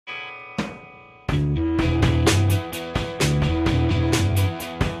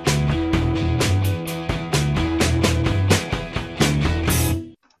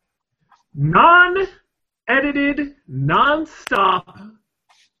unedited, non-stop,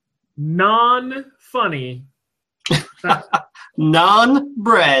 non-funny,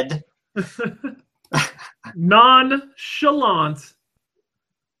 non-bread, nonchalant,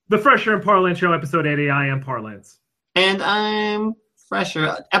 the Fresher and Parlance Show, episode 80. I am Parlance. and I'm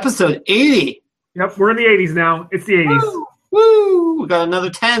Fresher. Episode 80. Yep, we're in the 80s now. It's the 80s. Woo! Woo! We got another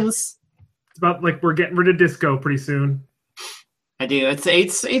tens. It's about like we're getting rid of disco pretty soon. I do.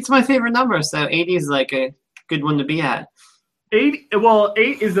 Eight's my favorite number, so 80 is like a good one to be at. 8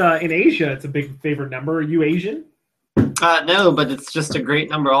 is in Asia. It's a big favorite number. Are you Asian? No, but it's just a great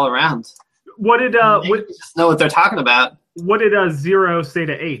number all around. What did You just know what they're talking about. what did 0 say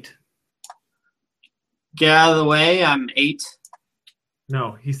to 8? Get out of the way. I'm 8.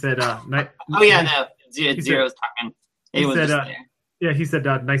 No, he said. Oh yeah, no. Zero's talking. 8 was said, just there. Yeah, he said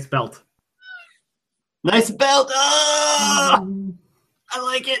nice belt. Nice belt. Oh, I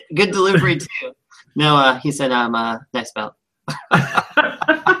like it. Good delivery too. No, he said nice belt.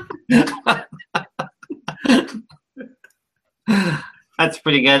 That's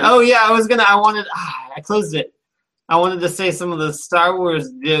pretty good. Oh yeah, I closed it. I wanted to say some of the Star Wars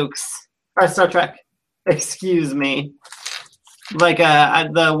jokes. Or Star Trek. Excuse me. Like oh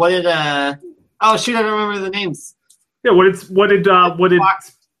shoot, I don't remember the names. Yeah, what did Spock.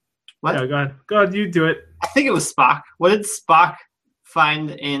 What? Yeah, go ahead, you do it. I think it was Spock. What did Spock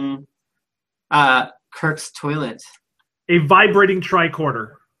find in Kirk's toilet? A vibrating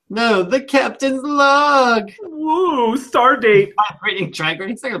tricorder. No, the captain's log. Woo, star date. Vibrating tricorder.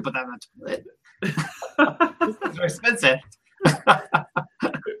 He's not gonna put that in the toilet. This things are expensive.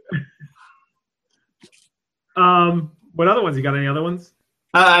 What other ones? You got any other ones?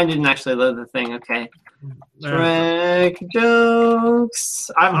 I didn't actually load the thing. Okay. Trek jokes.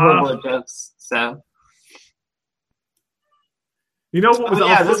 I'm horrible at jokes, so. You know what was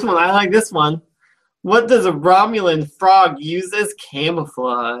also... this one. I like this one. What does a Romulan frog use as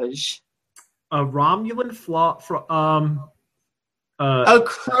camouflage? A Romulan a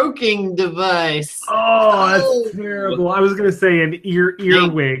croaking device. Oh, that's terrible. I was gonna say an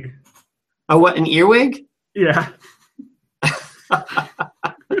earwig. A what? An earwig? Yeah.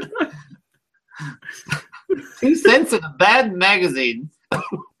 2 cents in a bad magazine.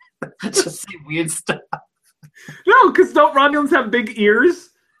 Just say weird stuff. No, because don't Romulans have big ears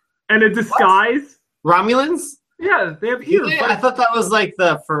and a disguise? What? Romulans? Yeah, they have ears. I thought that was like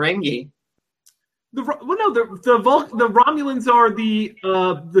the Ferengi. The Romulans are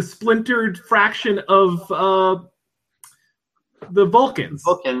the splintered fraction of the Vulcans.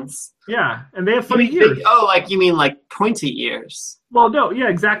 Vulcans. Yeah, and they have funny ears. You mean like pointy ears? Well, no, yeah,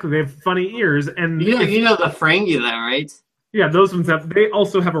 exactly. They have funny ears, and you know the Ferengi, though, right? Yeah, those ones have. They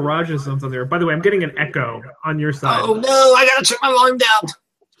also have Araja zones on there. By the way, I'm getting an echo on your side. Oh no! I gotta turn my volume down.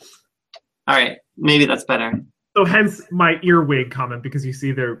 All right, maybe that's better. So hence my earwig comment, because you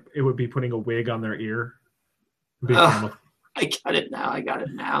see there, it would be putting a wig on their ear. I got it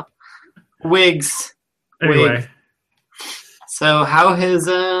now. Wigs. Anyway. Wig. So how has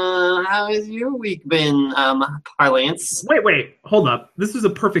your week been, Parlance? Wait, hold up. This is a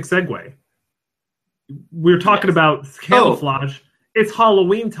perfect segue. We're talking about camouflage. It's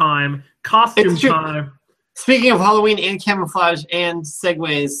Halloween time, costume time. Speaking of Halloween and camouflage and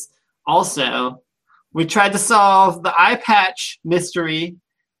segues, also, we tried to solve the eye patch mystery,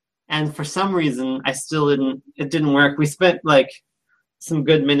 and for some reason, it didn't work. We spent like some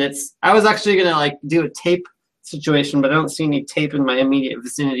good minutes. I was actually gonna like do a tape situation, but I don't see any tape in my immediate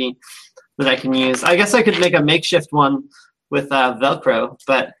vicinity that I can use. I guess I could make a makeshift one with Velcro,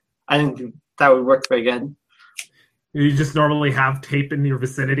 but I didn't think that would work very good. You just normally have tape in your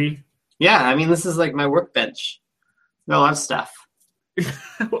vicinity? Yeah, I mean, this is like my workbench. Got a lot of stuff.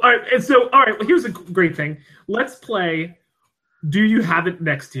 All right, here's a great thing. Let's play Do You Have It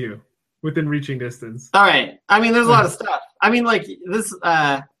Next to You within reaching distance. All right. I mean, there's a lot of stuff. I mean, like, this...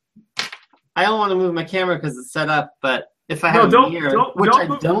 I don't want to move my camera because it's set up, but if I have a mirror, which I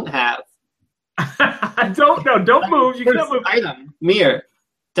don't have. Don't move. You can't move. Item, mirror.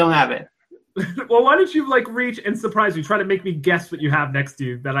 Don't have it. Well, why don't you like reach and surprise me? Try to make me guess what you have next to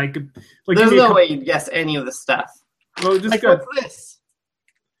you that I could. Like, there's no way you'd guess any of the stuff. Well, just like, what's this?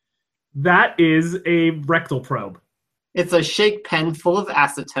 That is a rectal probe. It's a shake pen full of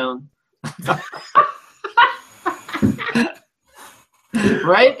acetone.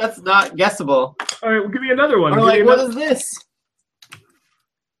 Right? That's not guessable. All right, well, give me another one. Or like, what is this?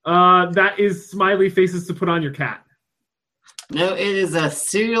 That is smiley faces to put on your cat. No, it is a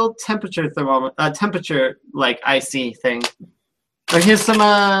serial temperature thermometer, temperature like icy thing. Or here's some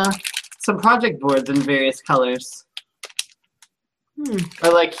project boards in various colors.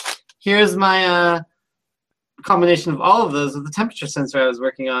 Or like, here's my combination of all of those with the temperature sensor I was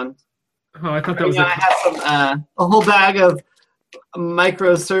working on. Oh, I thought that was I have some a whole bag of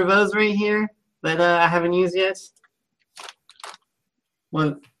micro servos right here that I haven't used yet.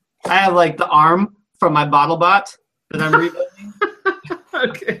 Well, I have like the arm from my BottleBot that I'm rebuilding.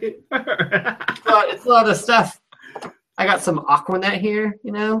 Okay. It's a lot of stuff. I got some Aquanet here,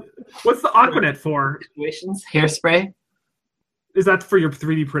 What's the Aquanet for? Situations, hairspray. Is that for your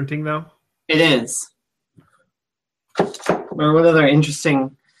 3D printing, though? It is. Or what other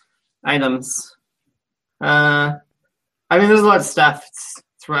interesting items? There's a lot of stuff.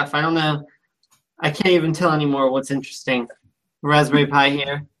 It's rough. I don't know. I can't even tell anymore what's interesting. Raspberry Pi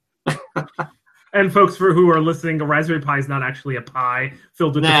here. And folks who are listening, a Raspberry Pi is not actually a pie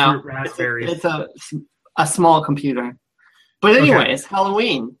filled with the fruit raspberries. It's a small computer. But anyways, okay.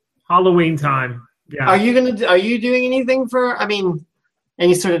 Halloween time. Yeah. Are you doing anything for?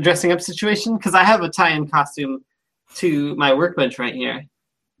 Any sort of dressing up situation? Because I have a tie-in costume to my workbench right here.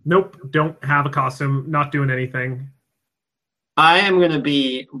 Nope, don't have a costume. Not doing anything. I am gonna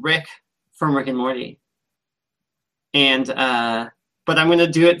be Rick from Rick and Morty, and but I'm gonna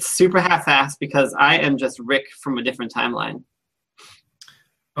do it super half-assed because I am just Rick from a different timeline.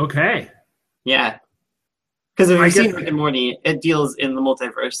 Okay. Yeah. Because if you've seen Rick and Morty, it deals in the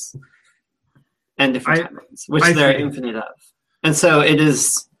multiverse and different timelines, which there are infinite of. And so it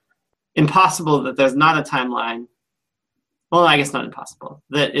is impossible that there's not a timeline. Well, I guess not impossible.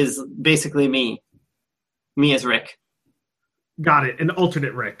 That is basically me. Me as Rick. Got it. An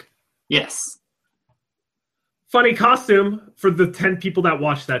alternate Rick. Yes. Funny costume for the 10 people that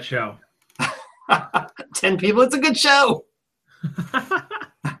watch that show. 10 people? It's a good show.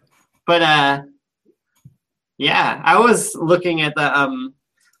 But, yeah, I was looking at the...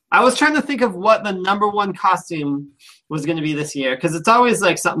 I was trying to think of what the number one costume was going to be this year, because it's always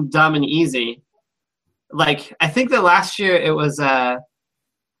like something dumb and easy. Like, I think that last year it was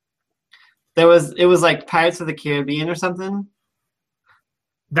it was like Pirates of the Caribbean or something.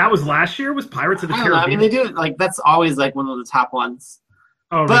 That was last year? Was Pirates of the Caribbean? I mean, they do it like that's always like one of the top ones.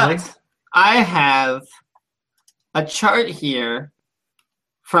 Oh, really? But I have a chart here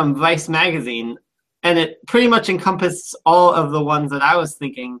from Vice magazine, and it pretty much encompassed all of the ones that I was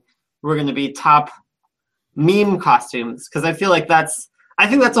thinking were going to be top meme costumes, because I think that's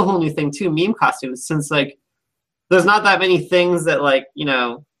a whole new thing too, meme costumes, since like there's not that many things that like,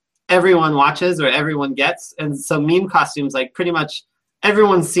 everyone watches or everyone gets, and so meme costumes, like pretty much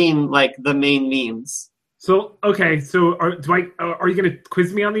everyone's seen like the main memes. So okay, so are you going to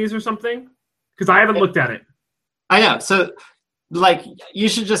quiz me on these or something? Because I haven't looked at it. I know. So like you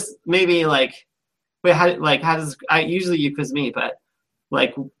should just maybe like wait, how does usually you quiz me, but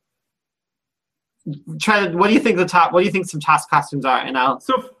like what do you think some top costumes are? And I'll.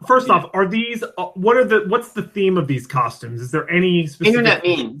 So first off, are these what's the theme of these costumes? Is there any specific internet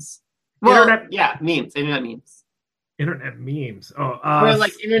memes? Well, memes, internet memes. Internet memes. Oh, or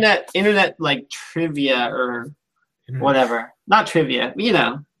like internet like trivia or whatever. Not trivia,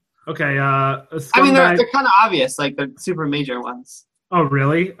 Okay, they're kind of obvious, like they're super major ones. Oh,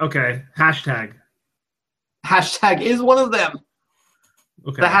 really? Okay. Hashtag is one of them.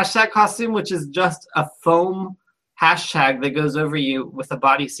 Okay. The hashtag costume, which is just a foam hashtag that goes over you with a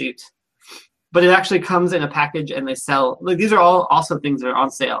bodysuit. But it actually comes in a package and they sell. Like these are all also things that are on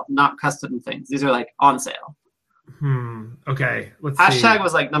sale, not custom things. These are like on sale. Okay. Let's hashtag see.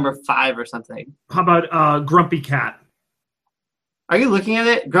 was like number 5 or something. How about Grumpy Cat? Are you looking at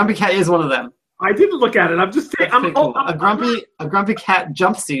it? Grumpy Cat is one of them. I didn't look at it. I'm just saying. Cool. A Grumpy Cat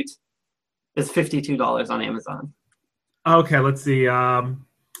jumpsuit is $52 on Amazon. Okay, let's see.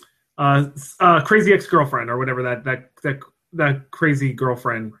 Crazy Ex-Girlfriend or whatever that crazy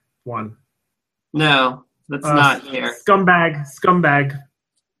girlfriend one. No, that's not here. Scumbag,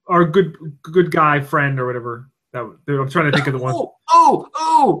 or good guy friend or whatever. I'm trying to think of the one.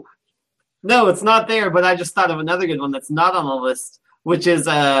 Oh! No, it's not there. But I just thought of another good one that's not on the list, which is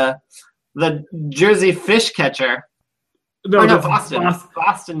the Jersey fish catcher.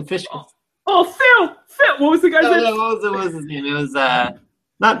 Boston fish catcher. Oh, Phil! What was the guy's name? What was his name? It was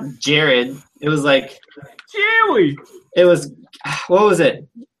not Jared. It was like Jerry. It was what was it?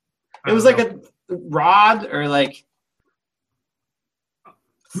 It was like a Rod or like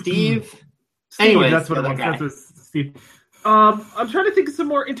Steve. Anyway, that's what it was. That's what Steve. I'm trying to think of some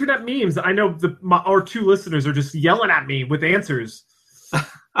more internet memes. I know our 2 listeners are just yelling at me with answers.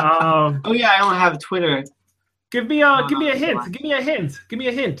 Oh yeah, I don't have Twitter. Give me a hint. Give me a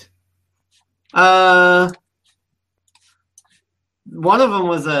hint. One of them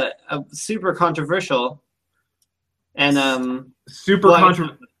was a super controversial, and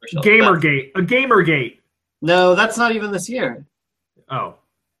controversial. Gamergate. A Gamergate. No, that's not even this year. Oh.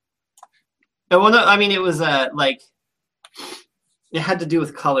 Well, no, I mean, it was like it had to do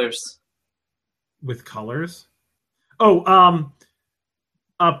with colors. With colors? Oh,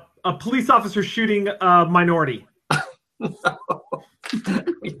 a police officer shooting a minority. I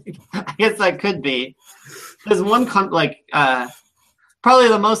guess that could be. There's one probably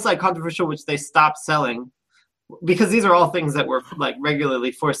the most like controversial, which they stopped selling because these are all things that were like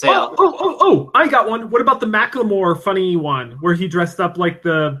regularly for sale. Oh! I got one. What about the Macklemore funny one where he dressed up like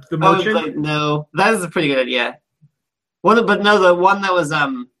the merchant? No, that is a pretty good idea. The one that was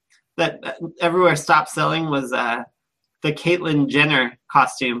that everywhere stopped selling was the Caitlyn Jenner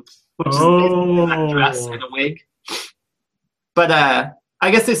costume, which is basically that dress and a wig. But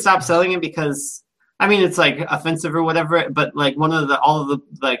I guess they stopped selling it because I mean it's like offensive or whatever. But like all of the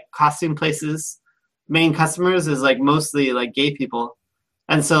like costume places main customers is like mostly like gay people,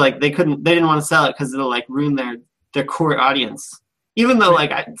 and so like they didn't want to sell it because it'll like ruin their core audience. Even though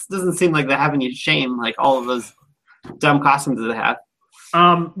like it doesn't seem like they have any shame, like all of those dumb costumes that they have.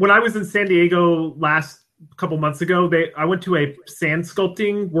 When I was in San Diego last couple months ago, I went to a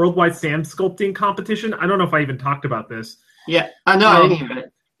worldwide sand sculpting competition. I don't know if I even talked about this. Yeah, I know. I didn't hear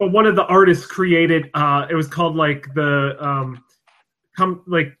it. But one of the artists created. It was called like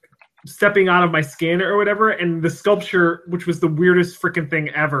stepping out of my skin or whatever, and the sculpture, which was the weirdest freaking thing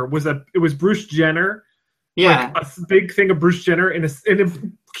ever, it was Bruce Jenner. Yeah, like a big thing of Bruce Jenner in a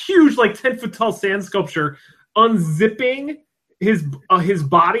huge like 10-foot tall sand sculpture, unzipping his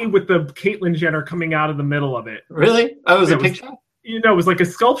body with the Caitlyn Jenner coming out of the middle of it. Really? Oh, it was a picture? It was like a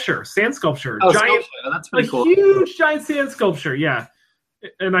sculpture, sand sculpture. Oh, giant, sculpture. That's pretty cool. Huge giant sand sculpture, yeah.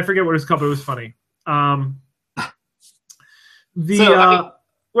 And I forget what it was called, but it was funny.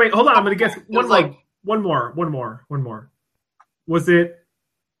 Wait, hold on. I'm going to guess one more. Was it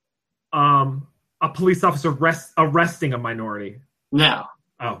a police officer arresting a minority? No.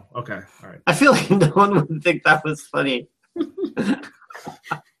 Oh, okay. All right. I feel like no one would think that was funny.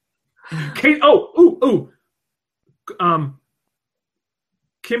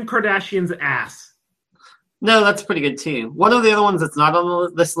 Kim Kardashian's ass. No, that's pretty good too. One of the other ones that's not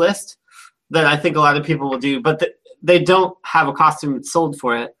on this list that I think a lot of people will do, but they don't have a costume sold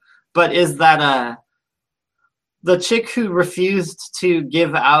for it, but is that the chick who refused to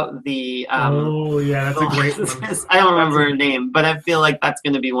give out the that's a great one. I don't remember her name, but I feel like that's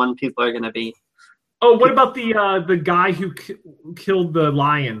going to be one people are going to be. Oh, what about the guy who killed the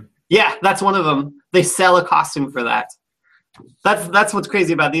lion? Yeah, that's one of them. They sell a costume for that. That's what's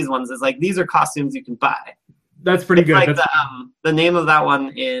crazy about these ones is like these are costumes you can buy. That's pretty good. Like the name of that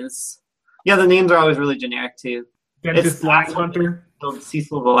one is the names are always really generic too. Dentist Lion Hunter.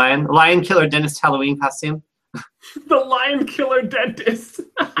 Cecil the Lion Killer Dentist Halloween costume. The Lion Killer Dentist.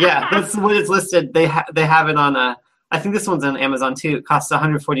 Yeah, that's what it's listed. They have it on I think this one's on Amazon too. It costs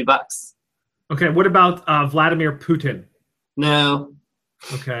 $140. Okay, what about Vladimir Putin? No.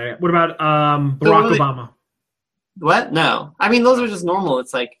 Okay, what about Barack Obama? What? No. I mean, those are just normal.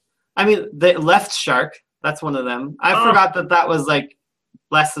 It's like, I mean, the Left Shark. That's one of them. I forgot that was like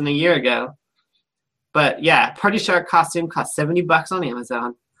less than a year ago. But yeah, Party Shark costume costs $70 on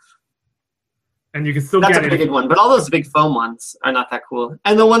Amazon. And you can still get it. That's a pretty good one. But all those big foam ones are not that cool.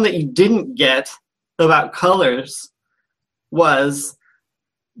 And the one that you didn't get about colors was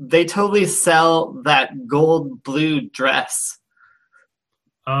they totally sell that gold blue dress.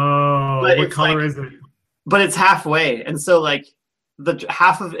 Oh, what color is it? But it's halfway. And so like the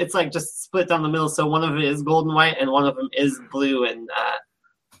half of it's like just split down the middle. So one of it is gold and white and one of them is blue and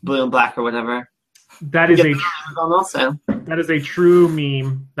black or whatever. That is a true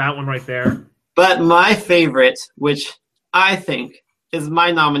meme. That one right there. But my favorite, which I think is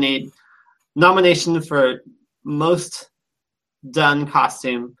my nomination for most done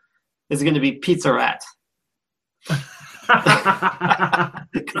costume, is going to be Pizza Rat. Because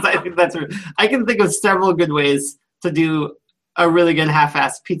I think I can think of several good ways to do a really good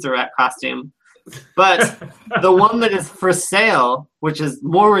half-assed Pizza Rat costume. But the one that is for sale, which is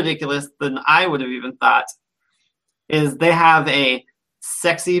more ridiculous than I would have even thought, is they have a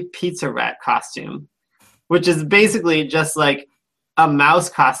sexy Pizza Rat costume, which is basically just like a mouse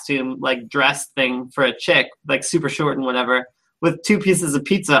costume, like dress thing for a chick, like super short and whatever, with 2 pieces of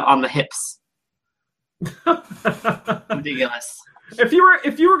pizza on the hips. Ridiculous. If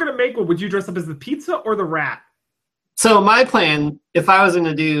you were gonna make one, would you dress up as the pizza or the rat? So my plan, if I was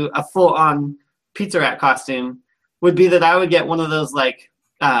gonna do a full-on Pizza Rat costume, would be that I would get one of those like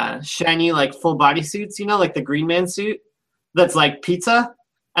shiny like full body suits, like the Green Man suit that's like pizza,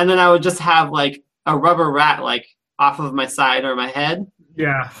 and then I would just have like a rubber rat like off of my side or my head.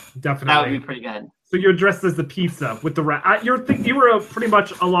 Yeah, definitely. That would be pretty good. So you're dressed as the pizza with the rat. You were pretty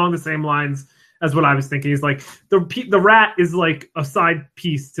much along the same lines as what I was thinking. Is like the rat is like a side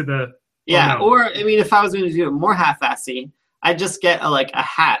piece to the. Yeah, or I mean, if I was going to do it more half-assy, I'd just get a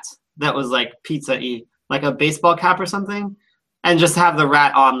hat that was like pizza-y, like a baseball cap or something, and just have the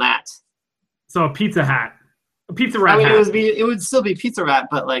rat on that. So a pizza hat, a pizza rat. I mean, hat. it would still be pizza rat,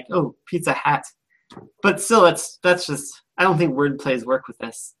 but pizza hat. But still, that's just. I don't think word plays work with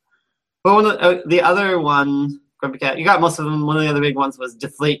this. But the other one, Grumpy Cat, you got most of them. One of the other big ones was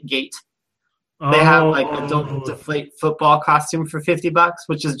Deflate Gate. They have a Don't Deflate football costume for $50,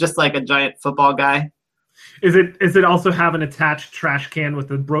 which is just like a giant football guy. Is it also have an attached trash can with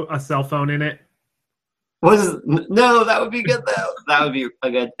a cell phone in it? No, that would be good though. That would be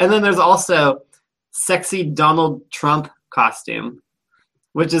good. And then there's also Sexy Donald Trump costume,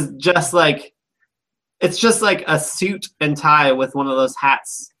 which is just like a suit and tie with one of those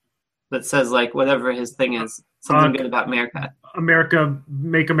hats that says like whatever his thing is, something good about America.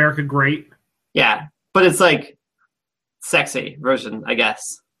 Make America great. Yeah, but it's like sexy version, I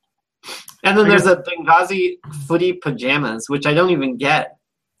guess. And then there's a Benghazi footy pajamas, which I don't even get.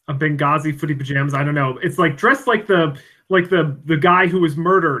 A Benghazi footy pajamas? I don't know. It's like dressed like the guy who was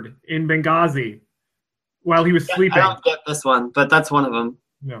murdered in Benghazi while he was sleeping. I don't get this one, but that's one of them.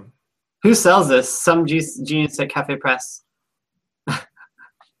 Yeah. Who sells this? Some genius at Cafe Press.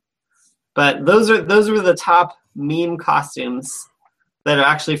 But those were the top meme costumes that are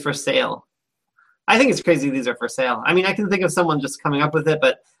actually for sale. I think it's crazy these are for sale. I mean, I can think of someone just coming up with it,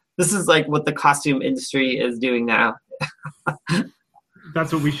 but this is like what the costume industry is doing now.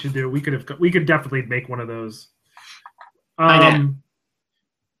 That's what we should do. We could definitely make one of those. I know.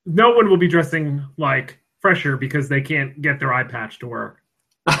 No one will be dressing like Fresher because they can't get their eye patch to work.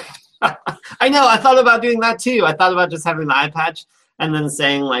 I know. I thought about doing that too. I thought about just having the eye patch and then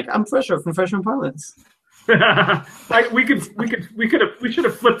saying like, "I'm Fresher from Freshman Parlance." we should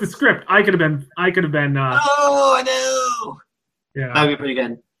have flipped the script. I could have been. Oh, I know. Yeah, that'd be pretty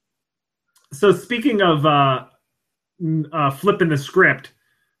good. So speaking of flipping the script,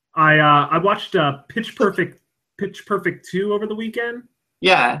 I watched Pitch Perfect 2 over the weekend.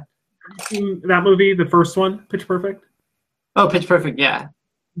 Yeah, have you seen that movie, the first one, Pitch Perfect? Oh, Pitch Perfect, yeah.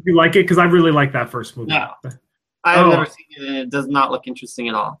 You like it? Because I really like that first movie. No, I've never seen it, and it does not look interesting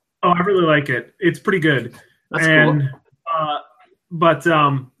at all. Oh, I really like it. It's pretty good. That's cool. But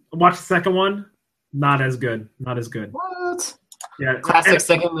watch the second one. Not as good. Not as good. What? Yeah. Classic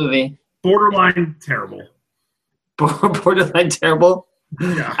second movie. Borderline terrible. Borderline terrible?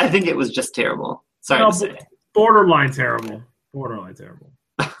 Yeah. I think it was just terrible. Sorry to say. Borderline terrible. Borderline terrible.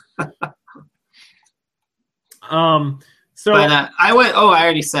 So but I went. Oh, I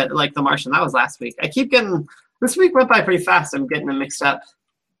already said like The Martian. That was last week. I keep getting. This week went by pretty fast. I'm getting them mixed up.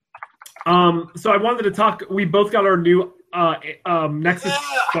 So I wanted to talk. We both got our new Nexus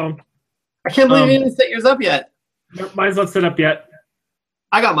phone. I can't believe you didn't set yours up yet. Mine's not set up yet.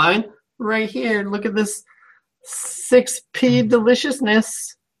 I got mine right here. Look at this 6p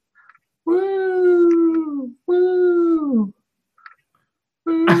deliciousness. Woo! Woo!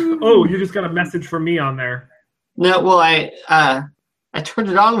 Woo! Oh, you just got a message from me on there. No, well, I turned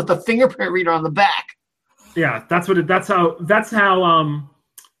it on with the fingerprint reader on the back. Yeah, that's how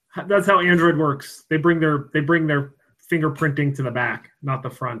Android works. They bring their fingerprinting to the back, not the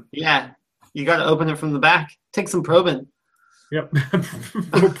front. Yeah, you got to open it from the back. Take some probing. Yep,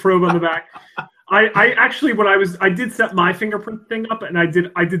 little probe on the back. I actually I did set my fingerprint thing up, and I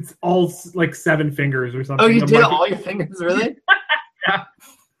did all like 7 fingers or something. Oh, you did all your fingers, really? Yeah.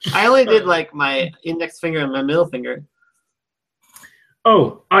 I only did like my index finger and my middle finger.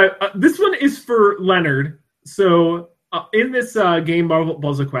 Oh, this one is for Leonard. So in this game,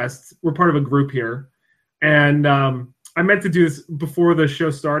 Buzzer Quest, we're part of a group here, and I meant to do this before the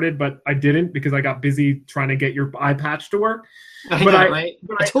show started, but I didn't because I got busy trying to get your eye patch to work. I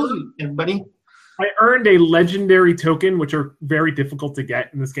told you, everybody. I earned a legendary token, which are very difficult to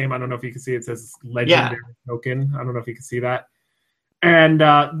get in this game. I don't know if you can see it says legendary token. I don't know if you can see that. And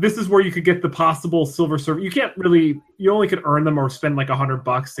this is where you could get the possible silver server. You only could earn them or spend like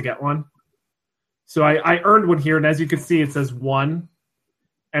 $100 to get one. So I earned one here, and as you can see, it says 1.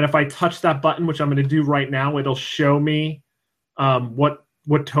 And if I touch that button, which I'm going to do right now, it'll show me what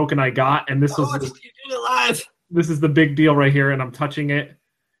token I got. And this you did it live. This is the big deal right here, and I'm touching it.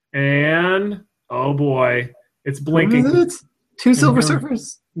 And oh boy, it's blinking. What is it? 2 silver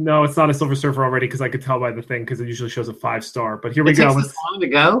surfers. No, it's not a silver surfer already because I could tell by the thing because it usually shows a 5-star. But here we go. It takes this long to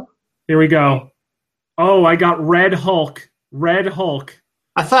go? Here we go. Oh, I got Red Hulk. Red Hulk.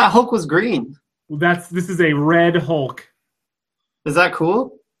 I thought Hulk was green. This is a Red Hulk. Is that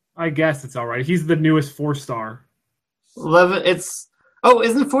cool? I guess it's all right. He's the newest 4-star. 11. Isn't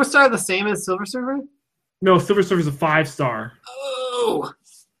 4-star the same as Silver Surfer? No, Silver Surfer's a 5-star. Oh.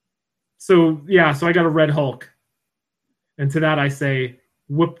 So I got a Red Hulk. And to that I say,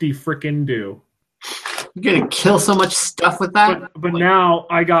 whoop-de-frickin-do. You're going to kill so much stuff with that? But now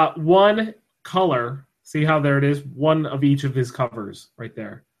I got one color. See how there it is? One of each of his covers right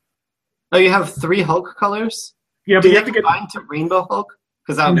there. Oh, you have 3 Hulk colors? Yeah, but Do you they have to get combine to Rainbow Hulk?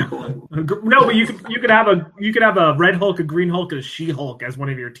 Because that would be cool. No, but you could have a Red Hulk, a Green Hulk, and a She-Hulk as one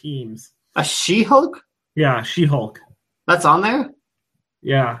of your teams. A She-Hulk? Yeah, She-Hulk. That's on there?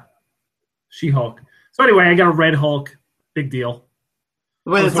 Yeah, She-Hulk. So anyway, I got a Red Hulk. Big deal.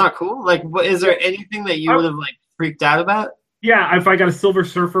 Wait, it's not cool? Like, is there anything that you would have like freaked out about? Yeah, if I got a Silver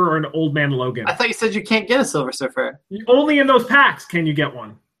Surfer or an Old Man Logan. I thought you said you can't get a Silver Surfer. Only in those packs can you get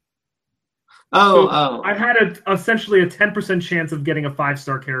one. Oh. I had essentially a 10% chance of getting a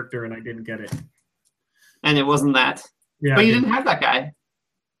 5-star character, and I didn't get it. And it wasn't that. Yeah, but you didn't have that guy.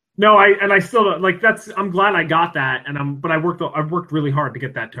 No, I still like that's. I'm glad I got that, but I worked really hard to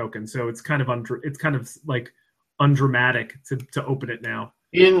get that token, so it's kind of like undramatic to open it now.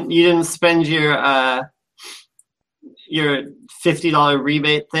 You didn't spend your $50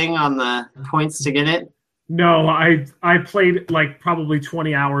 rebate thing on the points to get it? No, I played like probably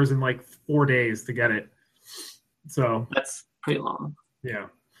 20 hours in like 4 days to get it. So that's pretty long. Yeah.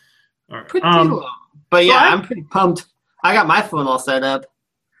 All right. Pretty long. But yeah, I'm pretty pumped. I got my phone all set up.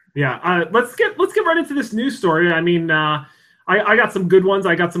 Yeah. Let's get right into this news story. I mean, I got some good ones.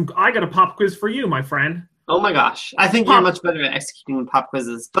 I got a pop quiz for you, my friend. Oh my gosh. I think you're much better at executing pop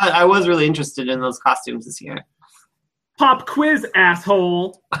quizzes. But I was really interested in those costumes this year. Pop quiz,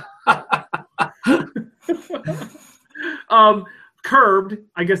 asshole. Curbed,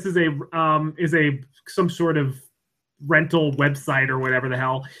 I guess, is a some sort of rental website or whatever the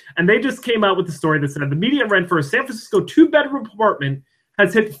hell, and they just came out with the story that said the median rent for a San Francisco 2-bedroom apartment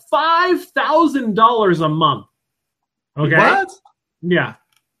has hit $5,000 a month. Okay. What? Yeah.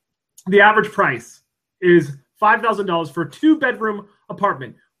 The average price is $5,000 for a 2-bedroom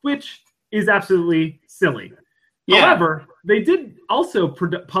apartment, which is absolutely silly. Yeah. However, they did also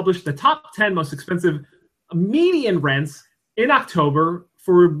publish the top 10 most expensive median rents in October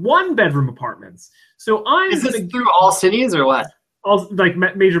for 1-bedroom apartments. So is this through all cities or what? All like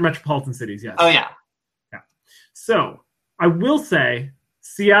major metropolitan cities, yes. Oh yeah. Yeah. So I will say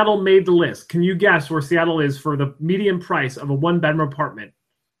Seattle made the list. Can you guess where Seattle is for the median price of a 1-bedroom apartment?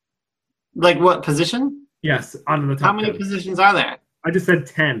 Like what position? Yes, on the top. How many 10. positions are there? I just said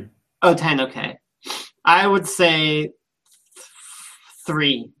 10. Oh, 10, okay. I would say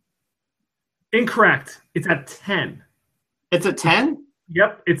 3. Incorrect. It's at 10. It's at 10?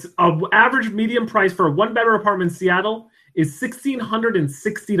 Yep. It's an average median price for a 1-bedroom apartment in Seattle is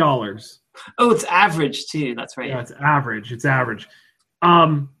 $1,660. Oh, it's average too. That's right. Yeah, it's average. It's average.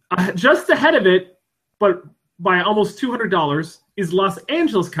 Just ahead of it, but by almost $200, is Los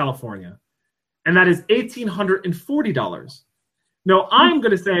Angeles, California, and that is $1,840. Now, I'm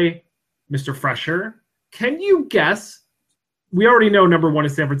going to say, Mr. Fresher, can you guess? We already know number 1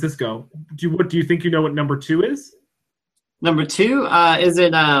 is San Francisco. What do you think you know what number 2 is? Number 2, is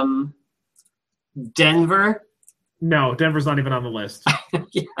it Denver? No, Denver's not even on the list.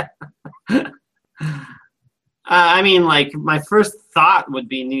 Yeah. I mean, like, my first thought would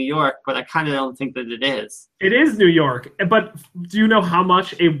be New York, but I kind of don't think that it is. It is New York, but do you know how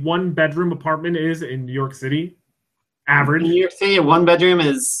much a 1-bedroom apartment is in New York City? Average? In New York City, a 1-bedroom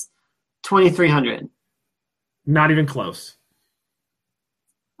is $2,300. Not even close.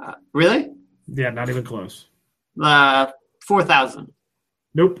 Really? Yeah, not even close. $4,000.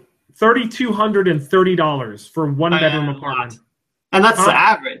 Nope. $3,230 for a 1-bedroom apartment. And that's the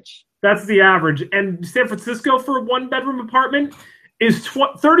average. That's the average. And San Francisco for a 1-bedroom apartment is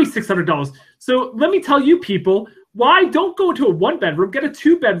 $3,600. So let me tell you people, why don't go to a 1-bedroom, get a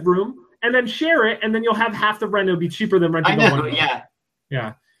 2-bedroom, and then share it, and then you'll have half the rent. It'll be cheaper than renting a 1-bedroom.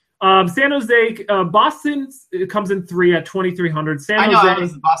 Yeah. San Jose, Boston comes in 3 at $2,300. San Jose. I know,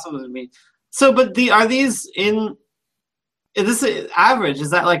 Boston was me. So, but are these in? Is this average?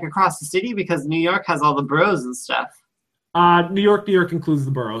 Is that like across the city? Because New York has all the boroughs and stuff. New York includes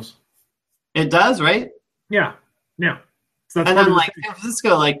the boroughs. It does, right? Yeah. So that's and then like San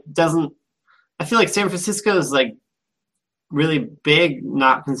Francisco, like doesn't. I feel like San Francisco is like really big,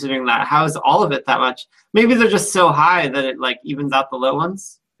 not considering that. How is all of it that much? Maybe they're just so high that it like evens out the low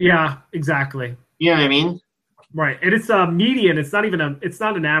ones. Yeah, exactly. You know what I mean? Right. And it's a median. It's not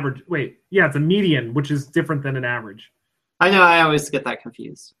an average. Wait. Yeah, it's a median, which is different than an average. I know. I always get that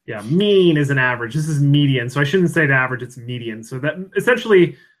confused. Yeah. Mean is an average. This is median. So I shouldn't say the average. It's median. So that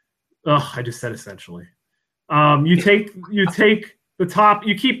essentially I just said essentially. You take the top,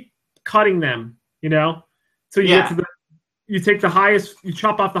 you keep cutting them, so you get to you take the highest, you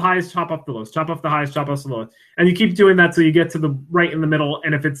chop off the highest, chop off the lowest, chop off the highest, chop off the lowest, and you keep doing that till you get to the right in the middle.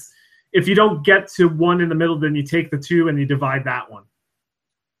 And if you don't get to one in the middle, then you take the two and you divide that one.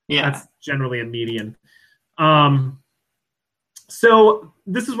 Yeah, that's generally a median. So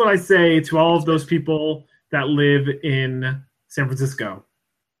this is what I say to all of those people that live in San Francisco.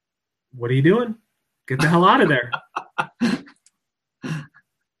 What are you doing? Get the hell out of there.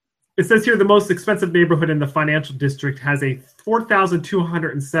 It says here the most expensive neighborhood in the financial district has a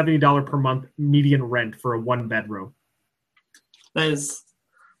 $4,270 per month median rent for a one-bedroom. It's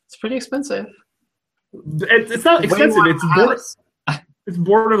pretty expensive. It's not expensive. It's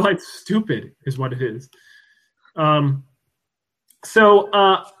borderline stupid is what it is.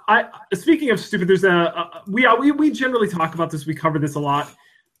 So speaking of stupid, there's we generally talk about this. We cover this a lot.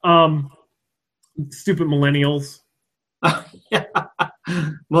 Stupid millennials. Yeah.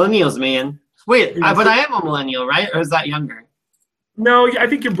 Millennials, man. Wait, but I am a millennial, right? Or is that younger? No, I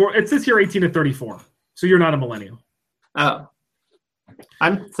think you're born. It says here 18 to 34, so you're not a millennial. Oh,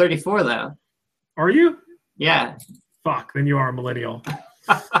 I'm 34 though. Are you? Yeah. Fuck, then you are a millennial.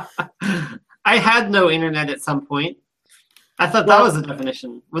 I had no internet at some point. I thought that was the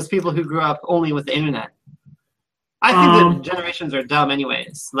definition. Was people who grew up only with the internet. I think that generations are dumb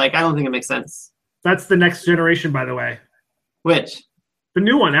anyways. Like, I don't think it makes sense. That's the next generation, by the way. Which? The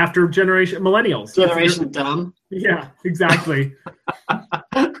new one after generation millennials. Generation dumb? Yeah, exactly.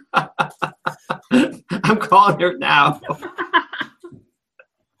 I'm calling it now.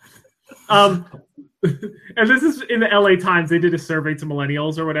 And this is in the LA Times. They did a survey to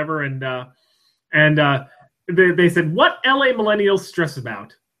millennials or whatever, and they said, what LA millennials stress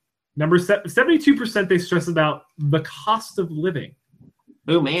about? Number 72% they stress about the cost of living.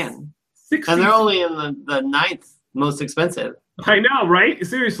 Oh, man. And they're only in the ninth most expensive. I know, right?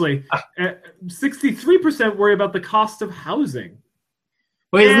 Seriously. 63% worry about the cost of housing.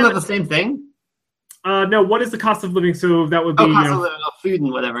 Wait, isn't that the same thing? No, what is the cost of living? So that would be cost of living, food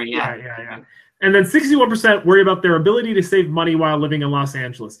and whatever, yeah. Yeah. And then 61% worry about their ability to save money while living in Los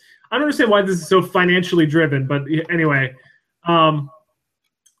Angeles. I don't understand why this is so financially driven, but anyway.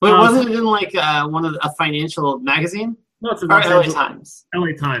 Wait, wasn't it in like a financial magazine? No, it's in LA Times.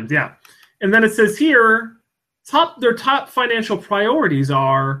 LA Times, yeah. And then it says here, their top financial priorities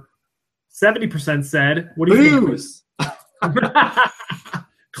are 70% said. What do you think?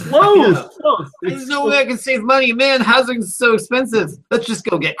 Close. There's no way I can save money, man. Housing's so expensive. Let's just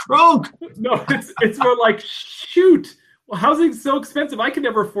go get crunk. No, it's more like, shoot. Well, housing's so expensive. I can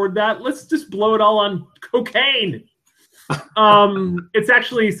never afford that. Let's just blow it all on cocaine. It's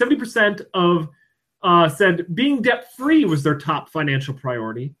actually 70% of said being debt-free was their top financial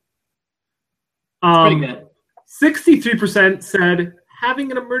priority. Pretty good. 63% said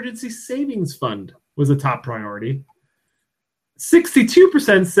having an emergency savings fund was a top priority.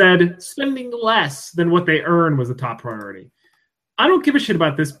 62% said spending less than what they earn was a top priority. I don't give a shit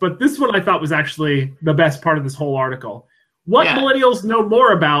about this, but this one I thought was actually the best part of this whole article. What millennials know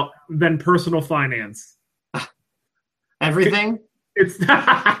more about than personal finance? Everything? It's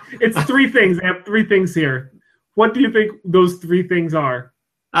three things. I have three things here. What do you think those three things are?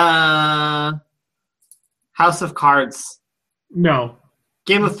 House of Cards. No.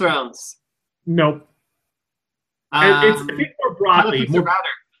 Game of Thrones. Nope. It's I think more broadly.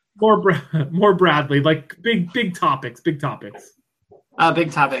 More broadly, like big topics. Big topics.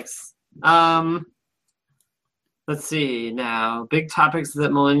 Big topics. Let's see now. Big topics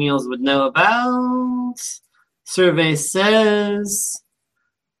that millennials would know about. Survey says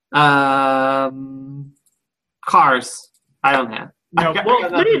cars. I don't have. No,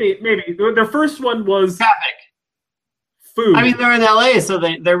 maybe. Their first one was traffic. Food. I mean, they're in LA, so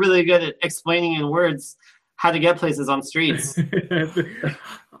they're really good at explaining in words how to get places on streets.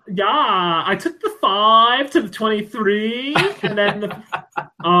 Yeah, I took the 5 to the 23, and then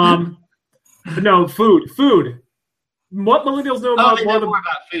no, food. What millennials know about they know more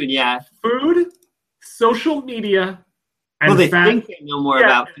about food, yeah. Food, social media, and think they know more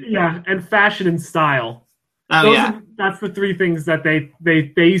about food. Yeah, and fashion and style. Oh, That's the three things that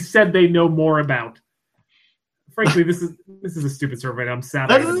they said they know more about. Frankly, this is a stupid survey. I'm sad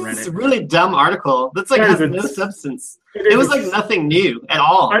I haven't read it. It's a really dumb article. That's like has no substance. It was like nothing new at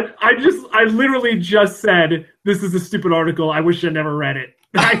all. I literally just said this is a stupid article. I wish I never read it.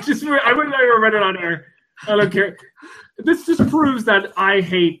 I would have never read it on air. I don't care. This just proves that I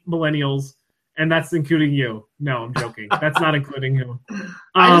hate millennials, and that's including you. No, I'm joking. That's not including you.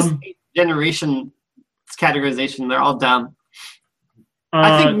 I just hate generation categorization. They're all dumb.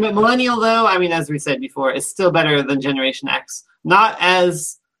 I think millennial, though, I mean, as we said before, is still better than Generation X. Not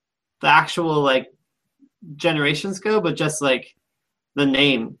as the actual like generations go, but just like the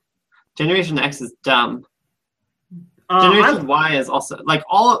name. Generation X is dumb. Generation Y is also like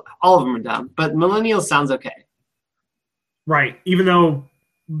all of them are dumb, but millennial sounds okay. Right, even though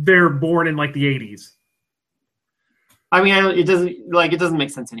they're born in like the 80s. I mean, it doesn't make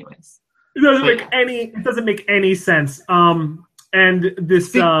sense anyways. It doesn't make any sense. And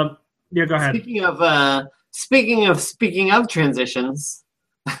this go ahead. Speaking of transitions,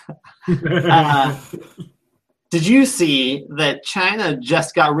 did you see that China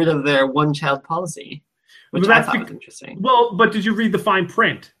just got rid of their one-child policy, which I thought was interesting? Well, but did you read the fine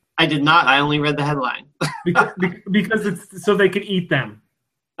print? I did not. I only read the headline. because it's so they can eat them.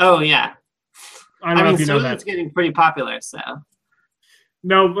 Oh yeah. I don't know if you know that. It's getting pretty popular, so.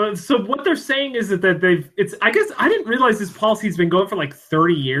 No, but so what they're saying is that I guess I didn't realize this policy's been going for like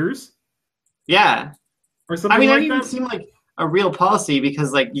 30 years. Yeah. Or something like that. I mean, it didn't even seem like a real policy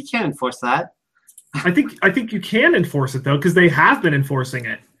because like you can't enforce that. I think you can enforce it though because they have been enforcing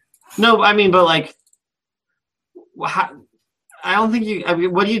it. No, I mean, but like, I don't think you. I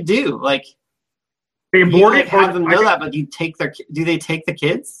mean, what do you do? Like, they abort it. Have them know that, but do they take the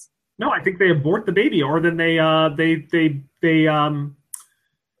kids? No, I think they abort the baby, or then they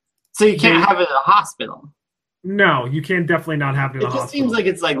So you can't have it at a hospital. No, you can definitely not have it at a hospital. It just seems like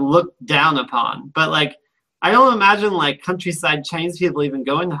it's like looked down upon, but like I don't imagine like countryside Chinese people even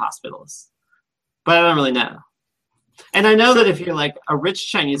going to hospitals. But I don't really know. And I know that if you're like a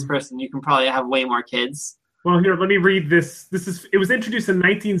rich Chinese person, you can probably have way more kids. Well, here, let me read this. It was introduced in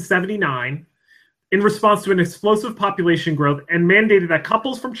 1979 in response to an explosive population growth and mandated that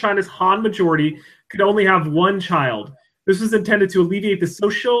couples from China's Han majority could only have one child. This was intended to alleviate the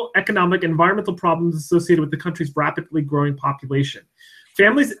social, economic, and environmental problems associated with the country's rapidly growing population.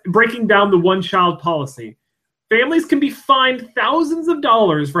 Families breaking down the one-child policy. Families can be fined thousands of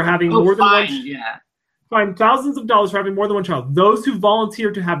dollars for having more than one child. Yeah. Fined thousands of dollars for having more than one child. Those who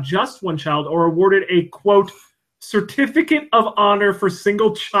volunteer to have just one child are awarded a, quote, certificate of honor for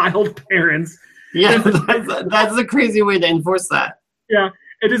single child parents. Yeah, that's a crazy way to enforce that. Yeah.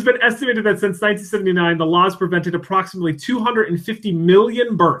 It has been estimated that since 1979, the laws prevented approximately 250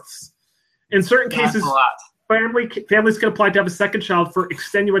 million births. In certain cases, families can apply to have a second child for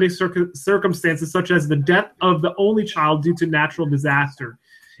extenuating circumstances, such as the death of the only child due to natural disaster.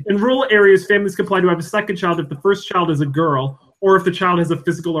 In rural areas, families can apply to have a second child if the first child is a girl, or if the child has a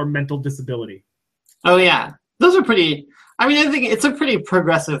physical or mental disability. Oh, yeah. Those are pretty... I mean, I think it's a pretty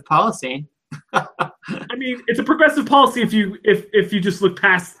progressive policy. I mean, it's a progressive policy if you just look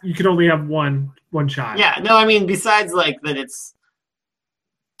past, you can only have one child. Yeah, no, I mean, besides like that it's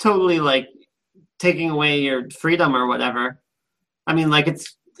totally like taking away your freedom or whatever. I mean, like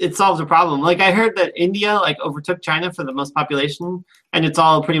it solves a problem. Like I heard that India like overtook China for the most population, and it's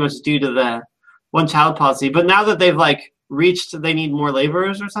all pretty much due to the one child policy. But now that they've like reached, they need more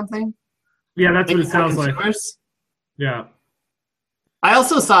laborers or something. Yeah, that's what it sounds like. Yeah. I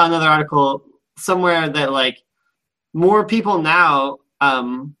also saw another article somewhere that like more people now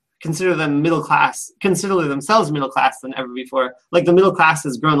consider themselves middle class than ever before. Like the middle class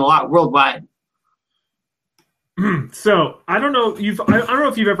has grown a lot worldwide. So I don't know if you've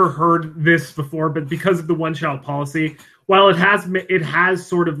ever heard this before, but because of the one child policy, while it has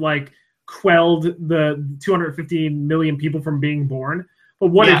sort of like quelled the 250 million people from being born. But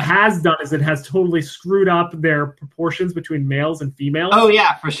what it has done is it has totally screwed up their proportions between males and females. Oh,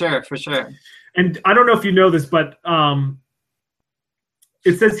 yeah, for sure. And I don't know if you know this, but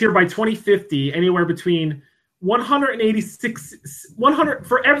it says here by 2050, anywhere between 100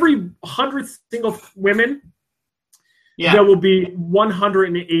 for every 100 single women, there will be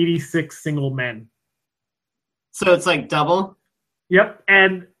 186 single men. So it's like double? Yep,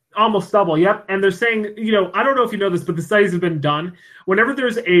 and almost double, yep. And they're saying, I don't know if you know this, but the studies have been done. Whenever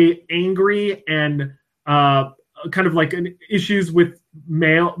there's a angry and kind of like issues with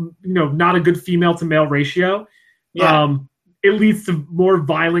male, not a good female to male ratio, it leads to more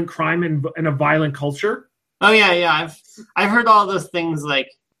violent crime and a violent culture. Oh yeah. I've heard all those things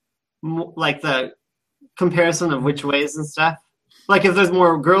like the comparison of which ways and stuff. Like if there's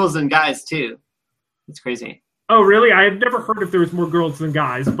more girls than guys too, it's crazy. Oh, really? I have never heard if there was more girls than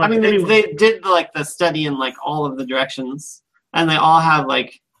guys. But I mean, they did like the study in like all of the directions, and they all have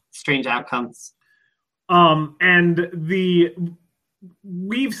like strange outcomes. And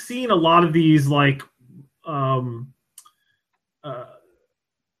we've seen a lot of these like kind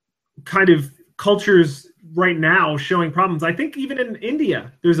of cultures right now showing problems. I think even in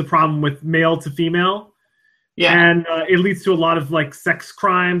India, there's a problem with male to female. And it leads to a lot of like sex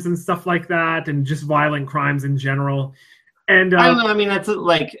crimes and stuff like that, and just violent crimes in general. And I don't know. I mean, that's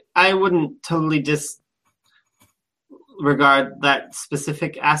like, I wouldn't totally disregard that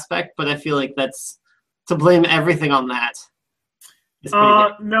specific aspect, but I feel like that's to blame everything on that.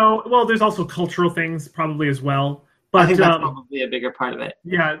 No, well, there's also cultural things probably as well. But I think that's probably a bigger part of it.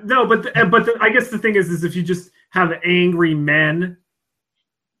 Yeah, no, but I guess the thing is if you just have angry men,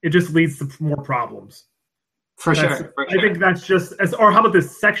 it just leads to more problems. For sure. I think that's just or how about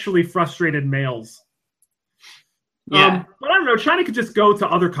this, sexually frustrated males? Yeah. But I don't know. China could just go to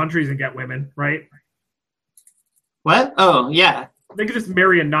other countries and get women, right? What? Oh, yeah. They could just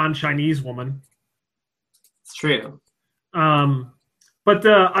marry a non-Chinese woman. It's true. But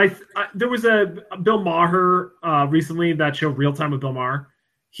there was a Bill Maher recently, that show Real Time with Bill Maher.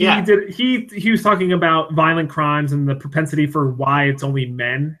 He was talking about violent crimes and the propensity for why it's only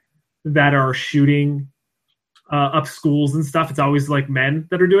men that are shooting up schools and stuff. It's always like men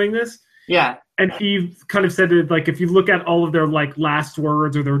that are doing this. Yeah. And he kind of said that, like, if you look at all of their like last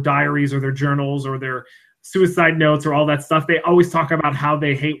words or their diaries or their journals or their suicide notes or all that stuff, they always talk about how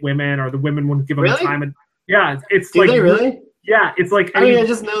they hate women or the women wouldn't give them the time. And it's Do like, they really? Yeah, it's like, I mean, I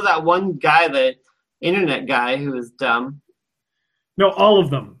just know that one guy, the internet guy, who was dumb. No, all of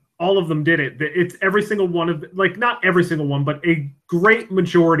them did it. It's every single one of, like, not every single one, but a great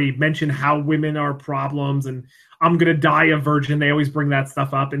majority mention how women are problems and I'm gonna die a virgin. They always bring that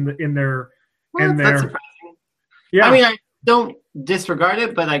stuff up in their. That's surprising. Yeah, I mean, I don't disregard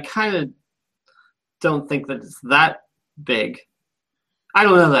it, but I kind of don't think that it's that big. I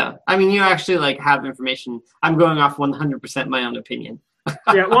don't know though. I mean, you actually like have information. I'm going off 100% my own opinion.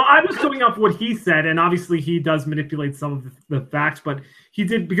 Yeah, well, I was going off what he said, and obviously he does manipulate some of the facts, but he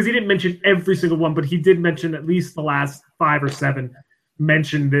did, because he didn't mention every single one, but he did mention at least the last 5 or 7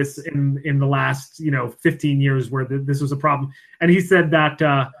 mentioned this in the last 15 years where this was a problem, and he said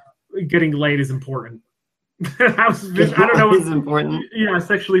that getting laid is important. I don't know. Is important. Yeah,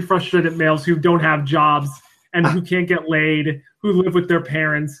 sexually frustrated males who don't have jobs and who can't get laid, who live with their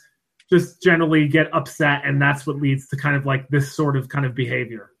parents, just generally get upset, and that's what leads to kind of like this sort of kind of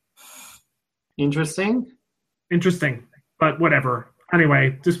behavior. Interesting, but whatever.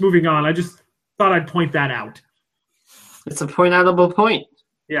 Anyway, just moving on. I just thought I'd point that out. It's a point-outable point.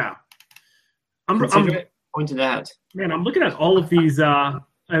 Yeah, I'm pointed out. Man, I'm looking at all of these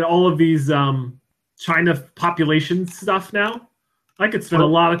China population stuff now. I could spend a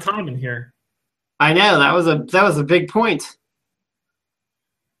lot of time in here. I know, that was a big point.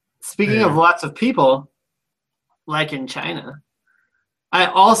 Speaking of lots of people, like in China, I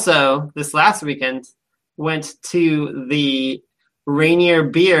also, this last weekend, went to the Rainier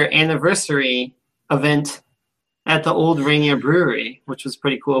Beer anniversary event at the old Rainier Brewery, which was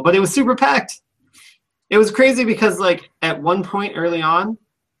pretty cool. But it was super packed. It was crazy because, like, at one point early on,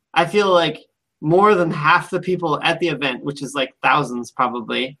 I feel like more than half the people at the event, which is like thousands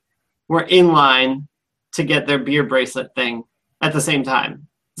probably, were in line to get their beer bracelet thing at the same time.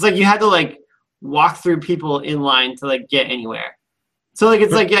 It's like you had to like walk through people in line to like get anywhere. So like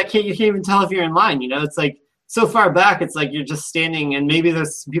it's like you can't even tell if you're in line. It's like so far back. It's like you're just standing, and maybe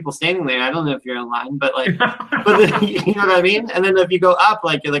there's some people standing there. I don't know if you're in line, but like, but then, you know what I mean. And then if you go up,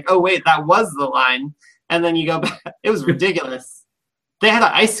 like you're like, oh wait, that was the line. And then you go back. It was ridiculous. They had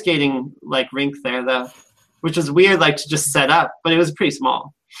an ice skating like rink there though, which was weird, like to just set up, but it was pretty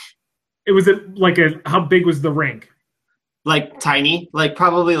small. It was how big was the rink? Like tiny, like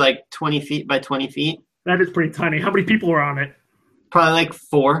probably like 20 feet by 20 feet. That is pretty tiny. How many people were on it? Probably like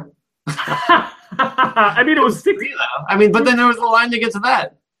 4. I mean, it was 6 though. I mean, but then there was a line to get to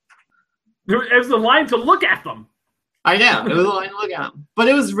that. There was a line to look at them. I know, it was a line to look at them, but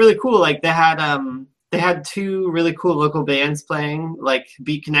it was really cool. Like they had 2 really cool local bands playing, like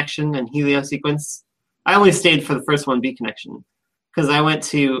Beat Connection and Helio Sequence. I only stayed for the first one, Beat Connection, because I went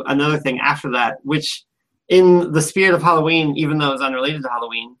to another thing after that, which, in the spirit of Halloween, even though it was unrelated to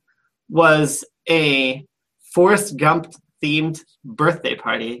Halloween, was a Forrest Gump themed birthday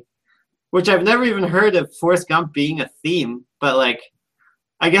party, which I've never even heard of Forrest Gump being a theme, but like,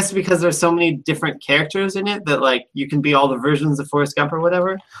 I guess because there's so many different characters in it that like you can be all the versions of Forrest Gump or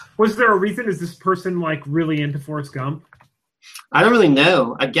whatever. Was there a reason? Is this person like really into Forrest Gump? I don't really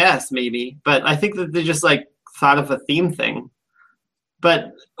know. I guess maybe, but I think that they just like thought of a theme thing.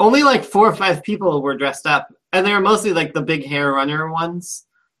 But only like 4 or 5 people were dressed up, and they were mostly like the big hair runner ones,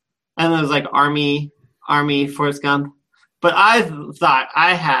 and there was like Army Forrest Gump. But I thought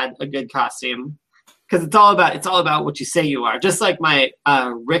I had a good costume because it's all about what you say you are. Just like my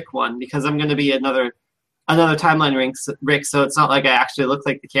Rick one, because I'm going to be another timeline Rick, so it's not like I actually look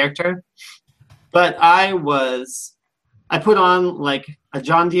like the character. But I put on like a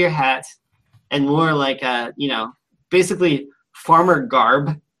John Deere hat and wore like a, basically farmer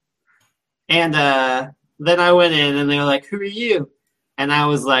garb. And then I went in and they were like, "Who are you?" And I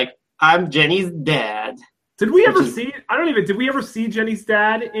was like, "I'm Jenny's dad." Did we ever see? Did we ever see Jenny's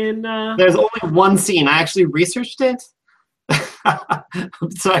dad in? There's only one scene. I actually researched it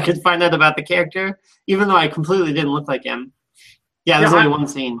so I could find out about the character, even though I completely didn't look like him. Yeah, there's only one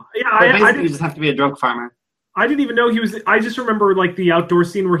scene. Yeah, but basically, you just have to be a drunk farmer. I didn't even know he was. I just remember like the outdoor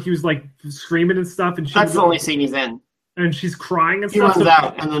scene where he was like screaming and stuff, and that's the only scene he's in. And she's crying and stuff. He runs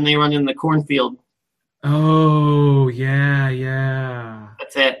out, and then they run in the cornfield. Oh yeah.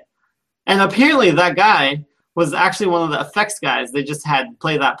 That's it. And apparently, that guy was actually one of the effects guys. They just had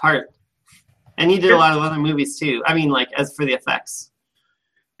play that part, and he did a lot of other movies too. I mean, like as for the effects.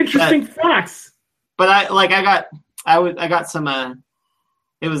 Interesting facts. But I got some.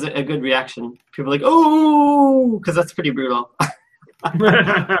 It was a good reaction. People were like, "Oh," because that's pretty brutal.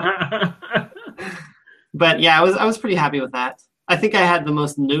 But yeah, I was pretty happy with that. I think I had the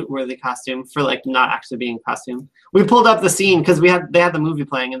most noteworthy costume for like not actually being a costume. We pulled up the scene because they had the movie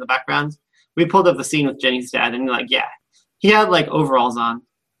playing in the background. We pulled up the scene with Jenny's dad, and like, yeah, he had like overalls on.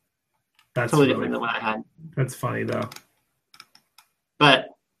 That's totally different than what I had. That's funny though. But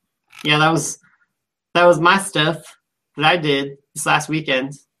yeah, that was my stuff that I did this last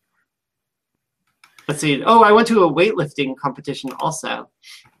weekend. Let's see. Oh, I went to a weightlifting competition also.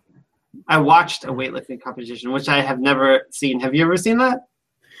 I watched a weightlifting competition, which I have never seen. Have you ever seen that?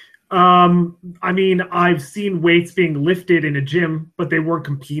 I mean, I've seen weights being lifted in a gym, but they weren't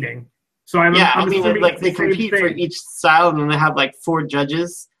competing. So I'm assuming like they compete for each style, and then they have like 4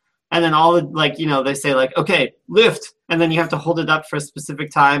 judges, and then all the they say like, okay, lift, and then you have to hold it up for a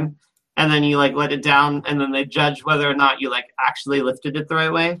specific time, and then you like let it down, and then they judge whether or not you like actually lifted it the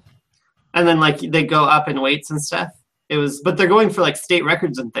right way, and then like they go up in weights and stuff. But they're going for like state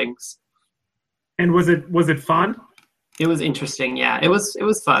records and things. And was it fun? It was interesting. Yeah, it was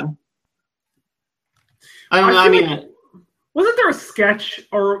fun. I don't know. I mean, wasn't there a sketch,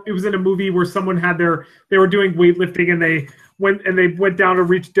 or it was in a movie where someone they were doing weightlifting and they went down to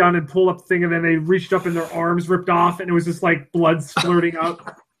reach down and pull up the thing, and then they reached up and their arms ripped off, and it was just like blood splurting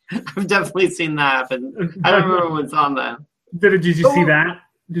out. I've definitely seen that happen. I don't remember what's on that. Did you see that?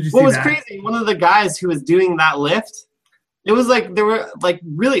 Did you see that? What was crazy? One of the guys who was doing that lift, it was like there were like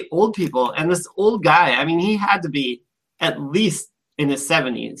really old people, and this old guy, I mean, he had to be at least in his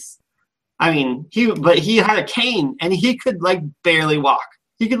 70s. I mean, he had a cane, and he could like barely walk.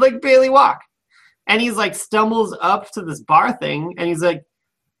 And he's like stumbles up to this bar thing, and he's like,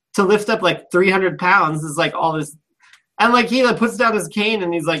 to lift up like 300 pounds is like all this. And like he like puts down his cane,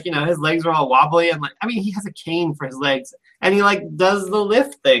 and he's like, his legs are all wobbly, and like, I mean, he has a cane for his legs, and he like does the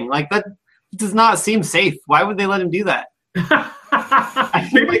lift thing. Like that does not seem safe. Why would they let him do that? I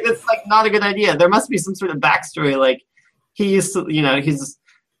feel like that's like not a good idea. There must be some sort of backstory. Like he used to, he's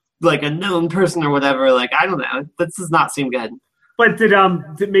like a known person or whatever. Like I don't know. That does not seem good. But did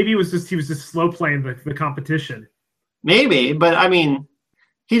maybe he was just slow playing the competition? Maybe, but I mean,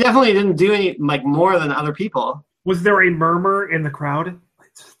 he definitely didn't do any like more than other people. Was there a murmur in the crowd?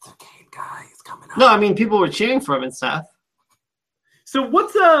 It's a game guy. He's coming up. No, I mean people were cheering for him and stuff. So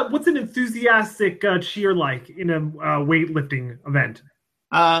what's an enthusiastic cheer like in a weightlifting event?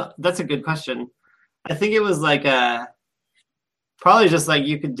 That's a good question. I think it was like probably just like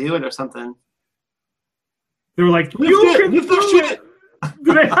you could do it or something. They were like, you can do it.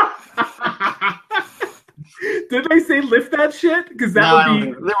 Did they say lift that shit? Because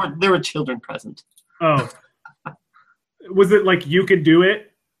there were children present. Oh, was it like you can do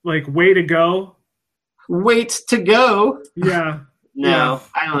it? Like way to go? Wait to go? Yeah. No, yeah.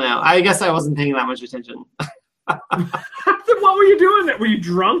 I don't know. I guess I wasn't paying that much attention. Then what were you doing? Were you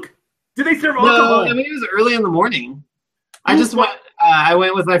drunk? Did they serve alcohol? No, I mean it was early in the morning. I just went. I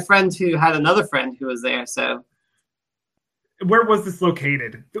went with my friend who had another friend who was there. So, where was this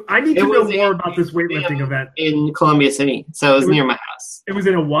located? I need to know more about this weightlifting event in Columbia City. So it was near my house. It was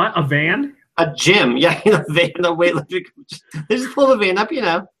in a what? A van? A gym? Yeah, a van. A weightlifting. They just pull the van up.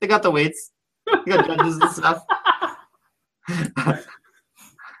 They got the weights. They got judges and stuff.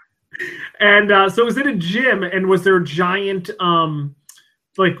 And so was it a gym, and was there a giant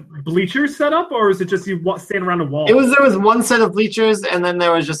like bleachers set up, or was it just you stand around a wall? There was one set of bleachers, and then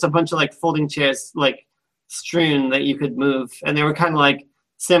there was just a bunch of like folding chairs like strewn that you could move, and they were kind of like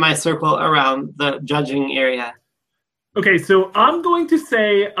semicircle around the judging area. Okay, so I'm going to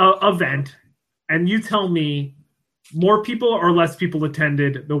say event, and you tell me more people or less people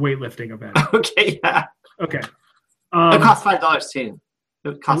attended the weightlifting event. Okay, yeah. Okay. It cost $5 too.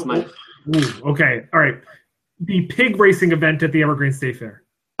 It cost money. Ooh, okay. All right. The pig racing event at the Evergreen State Fair.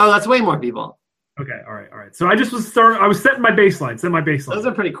 Oh, that's way more people. Okay. All right. So I was setting my baseline. Those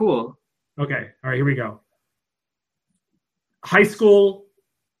are pretty cool. Okay. All right. Here we go. High school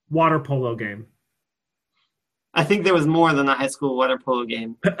water polo game. I think there was more than a high school water polo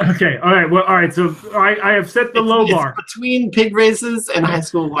game. Okay. All right. Well. All right. So I have set the low bar between pig races and high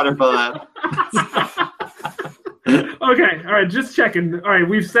school water polo. Okay. All right. Just checking. All right.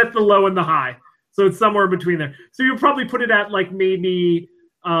 We've set the low and the high, so it's somewhere in between there. So you'll probably put it at like maybe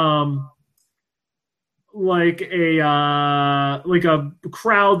like a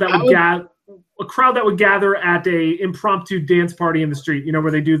crowd that would gather at a impromptu dance party in the street. You know,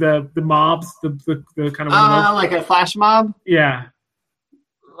 where they do the mobs, the kind of like a flash mob. Yeah.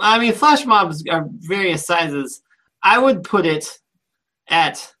 I mean, flash mobs are various sizes. I would put it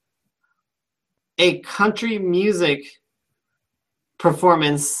at a country music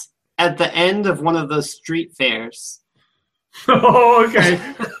performance at the end of one of those street fairs. Oh, okay.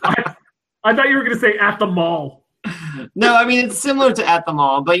 I thought you were going to say at the mall. No, I mean, it's similar to at the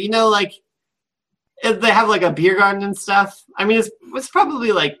mall, but you know, like, they have like a beer garden and stuff. I mean, it's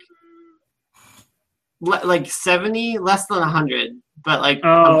probably like 70, less than 100, but like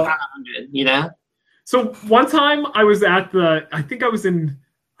about 100, you know? So one time I was at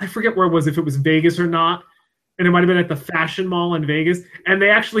I forget where it was, if it was Vegas or not, and it might have been at the Fashion Mall in Vegas, and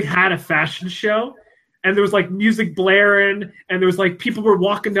they actually had a fashion show, and there was like music blaring, and there was like people were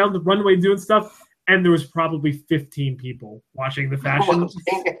walking down the runway doing stuff, and there was probably 15 people watching the fashion.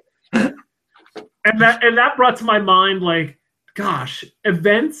 And that brought to my mind, like, gosh,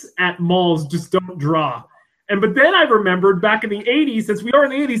 events at malls just don't draw. But then I remembered back in the 80s, since we are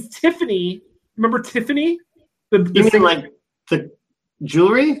in the 80s, Tiffany, remember Tiffany? You mean like the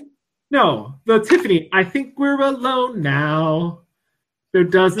jewelry? No, the Tiffany. I think we're alone now. There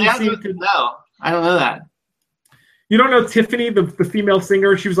doesn't seem to... No, I don't know that. You don't know Tiffany, the female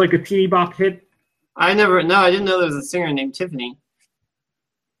singer? She was like a teeny bop hit. I didn't know there was a singer named Tiffany.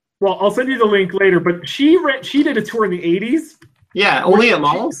 Well, I'll send you the link later, but she did a tour in the 80s. Yeah, only at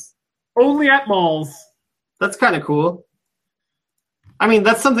malls? Only at malls. That's kind of cool. I mean,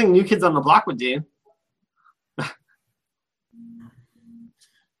 that's something New Kids on the Block would do.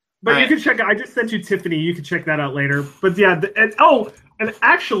 But you can check out, I just sent you Tiffany. You can check that out later. But yeah, and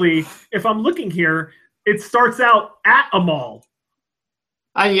actually, if I'm looking here, it starts out at a mall.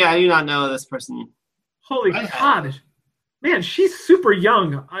 I do not know this person. Holy God. Man, she's super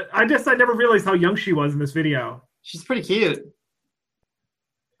young. I guess I never realized how young she was in this video. She's pretty cute.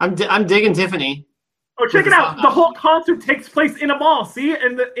 I'm digging Tiffany. Oh, check it out! The whole concert takes place in a mall. See,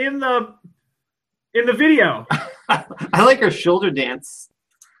 in the video. I like her shoulder dance.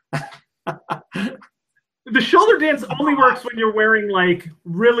 The shoulder dance only works when you're wearing like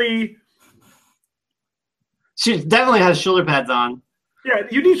really. She definitely has shoulder pads on. Yeah,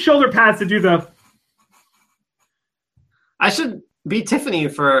 you need shoulder pads to do the. I should be Tiffany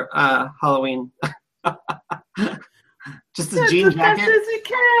for Halloween. Just a jean jacket. As you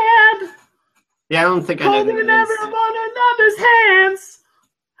can. Yeah, I don't think I know. Holding everyone another's hands,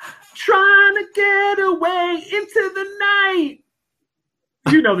 trying to get away into the night.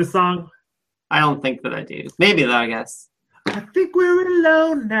 You know the song. I don't think that I do. Maybe though, I guess. I think we're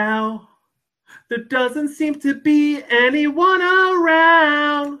alone now. There doesn't seem to be anyone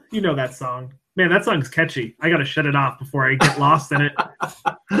around. You know that song. Man, that song's catchy. I gotta shut it off before I get lost in it.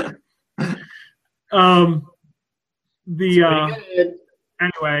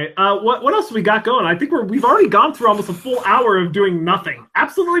 Anyway, what else have we got going? I think we've already gone through almost a full hour of doing nothing.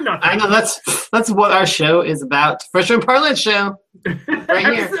 Absolutely nothing. I know that's what our show is about. Freshman Parlance show.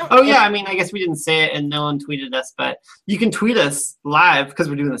 Right here. Oh yeah, I mean, I guess we didn't say it and no one tweeted us, but you can tweet us live, because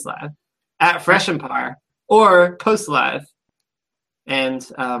we're doing this live, at Freshman Par, or post live. And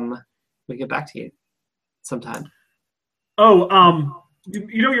we get back to you sometime. Oh,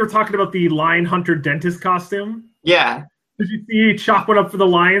 you know, you were talking about the lion hunter dentist costume? Yeah. Did you see Chalk went up for the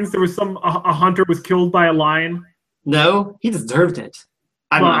lions? There was a hunter was killed by a lion. No, he deserved it.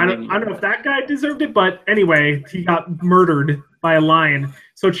 I don't know if that guy deserved it, but anyway, he got murdered by a lion.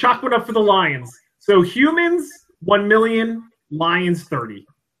 So Chalk went up for the lions. So humans, 1 million, lions, 30.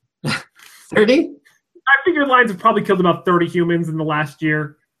 30? I figured lions have probably killed about 30 humans in the last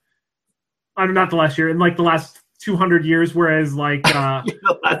year. Not the last year, in like the last 200 years, whereas like...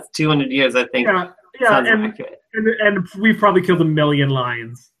 the last 200 years, I think. Yeah, and we've probably killed 1 million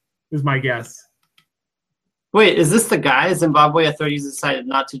lions, is my guess. Wait, is this the guy? Zimbabwe authorities decided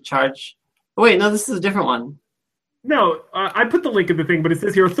not to charge... Oh, wait, no, this is a different one. No, I put the link in the thing, but it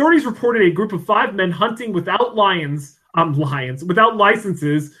says here, authorities reported a group of 5 men hunting without lions Lions without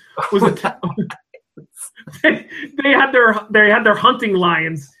licenses was they had their hunting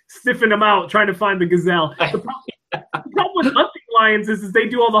lions sniffing them out, trying to find the gazelle. The problem with hunting lions is they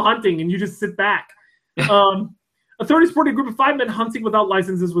do all the hunting and you just sit back. Authorities reported a group of 5 men hunting without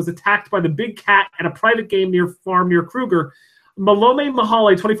licenses was attacked by the big cat at a private game farm near Kruger. Malome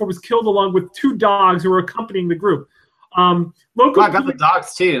Mahale, 24, was killed along with 2 dogs who were accompanying the group. I got the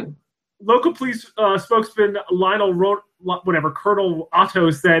dogs too. Local police spokesman Colonel Otto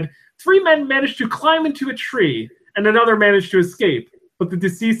said 3 men managed to climb into a tree and another managed to escape, but the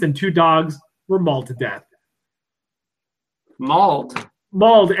deceased and 2 dogs were mauled to death. Mauled.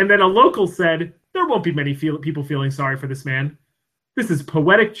 And then a local said, there won't be many people feeling sorry for this man. This is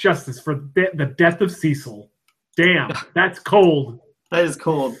poetic justice for the death of Cecil. Damn, that's cold. That is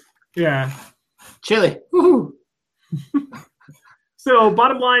cold. Yeah. Chilly. Woo-hoo. So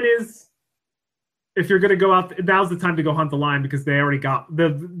bottom line is, if you're going to go out, now's the time to go hunt the lion because they already got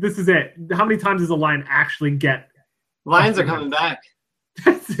this is it. How many times does a lion actually get? Lions are coming back.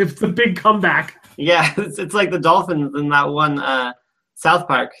 It's a big comeback. Yeah, it's like the dolphins in that one South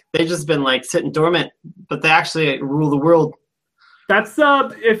Park. They've just been like sitting dormant, but they actually rule the world. That's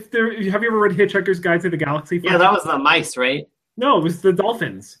have you ever read Hitchhiker's Guide to the Galaxy? Yeah, that was the mice, right? No, it was the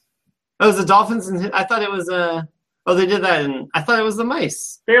dolphins. Oh, it was the dolphins, and I thought it was Oh, they did that, and I thought it was the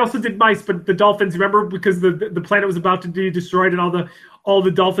mice. They also did mice, but the dolphins, remember, because the planet was about to be destroyed, and all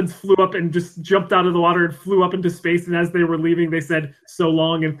the dolphins flew up and just jumped out of the water and flew up into space. And as they were leaving, they said, "So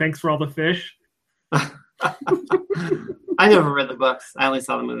long, and thanks for all the fish." I never read the books. I only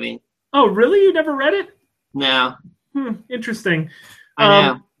saw the movie. Oh, really? You never read it? No. Interesting. I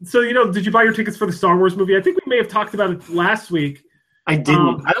know. So, did you buy your tickets for the Star Wars movie? I think we may have talked about it last week. I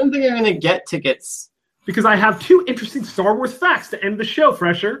didn't. I don't think I'm going to get tickets. Because I have 2 interesting Star Wars facts to end the show,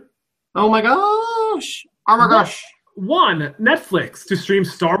 Fresher. Oh my gosh. Oh my gosh. 1, Netflix to stream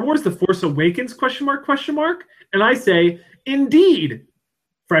Star Wars The Force Awakens, ? And I say, indeed,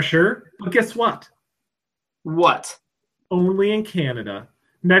 Fresher. But guess what? What? Only in Canada.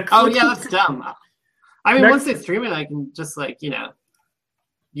 Netflix. Oh, yeah, that's dumb. I mean, once they stream it, I can just,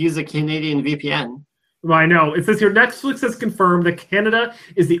 use a Canadian VPN. Well, I know. It says here, Netflix has confirmed that Canada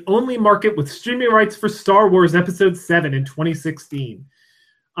is the only market with streaming rights for Star Wars Episode 7 in 2016.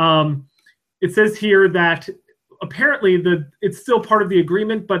 It says here that apparently it's still part of the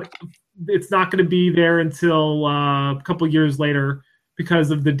agreement, but it's not going to be there until a couple years later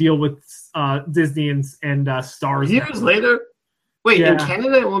because of the deal with Disney and Starz. Years later? Wait, yeah. In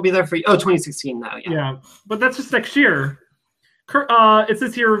Canada it won't be there for 2016 now. Yeah, but that's just next year. It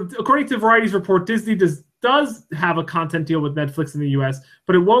says here, according to Variety's report, Disney does have a content deal with Netflix in the U.S.,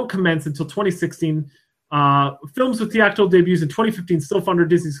 but it won't commence until 2016. Films with theatrical debuts in 2015 still fall under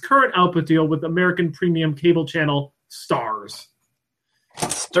Disney's current output deal with American premium cable channel Starz.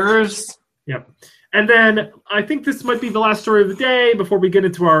 Starz? Yep. And then I think this might be the last story of the day before we get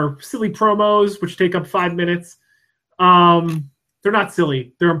into our silly promos, which take up 5 minutes. They're not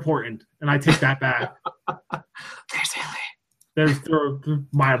silly. They're important, and I take that back. They're silly. They're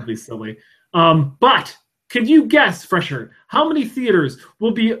mildly silly. But can you guess, Fresher, how many theaters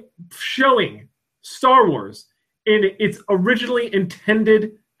will be showing Star Wars in its originally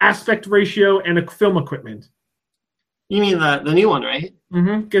intended aspect ratio and film equipment? You mean the new one, right?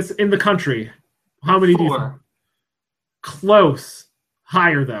 Mm-hmm. Guess in the country. How many 4. do you think? Close.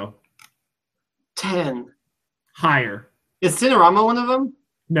 Higher, though. 10. Higher. Is Cinerama one of them?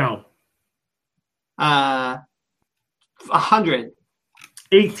 No. 100.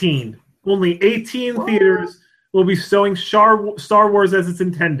 18. Only 18 theaters will be showing Star Wars as it's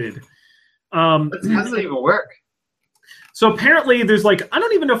intended. How does it even work? So apparently there's I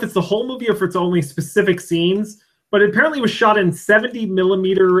don't even know if it's the whole movie or if it's only specific scenes, but apparently it was shot in 70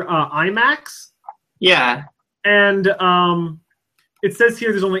 millimeter IMAX. Yeah. And it says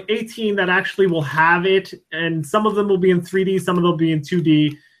here there's only 18 that actually will have it, and some of them will be in 3D, some of them will be in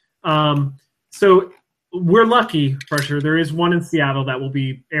 2D. So we're lucky, Fresher. There is one in Seattle that will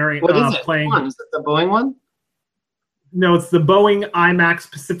be airing. What is it? Playing. Is it the Boeing one? No, it's the Boeing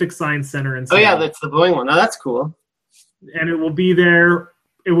IMAX Pacific Science Center in Seattle. Oh yeah, that's the Boeing one. Oh, that's cool. And it will be there.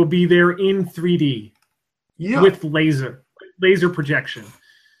 It will be there in 3D with laser projection.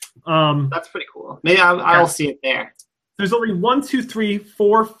 That's pretty cool. Maybe I'll see it there. There's only 1, 2, 3,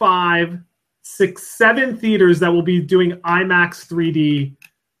 4, 5, 6, 7 theaters that will be doing IMAX 3D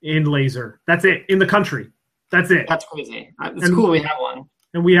in laser. That's it in the country. That's it. That's crazy. It's cool we have one.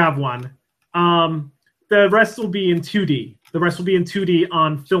 And we have one. The rest will be in 2D. The rest will be in 2D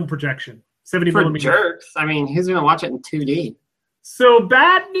on film projection. 70 millimeters. Jerks. I mean, who's going to watch it in 2D? So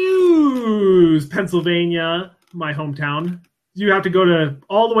bad news, Pennsylvania. my hometown. You have to go to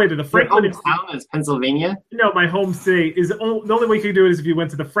all the way to the Franklin Your hometown is Pennsylvania? No, my home state is the only way you can do it is if you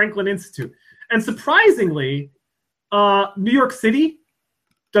went to the Franklin Institute. And surprisingly, New York City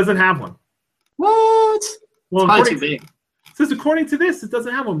doesn't have one. What? Well, it's too big. Says according to this, it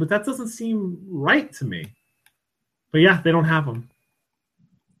doesn't have one, but that doesn't seem right to me. But yeah, they don't have them.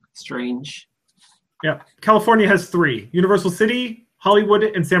 Strange. Yeah, California has 3: Universal City, Hollywood,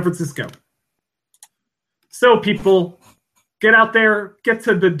 and San Francisco. So people, get out there, get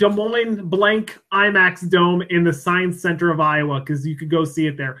to the Des Moines Blank IMAX Dome in the Science Center of Iowa, because you could go see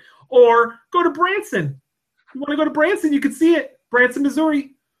it there. Or go to Branson. If you want to go to Branson, you can see it. Branson,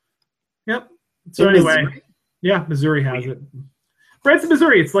 Missouri. Yep. So anyway, Missouri? Yeah, Missouri has it. Branson,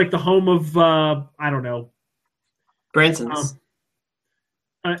 Missouri. It's like the home of, I don't know. Branson's.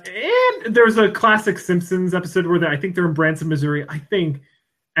 And there's a classic Simpsons episode where I think they're in Branson, Missouri, I think.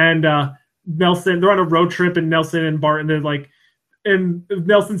 And Nelson, they're on a road trip, and Nelson and Bart, and they're like, and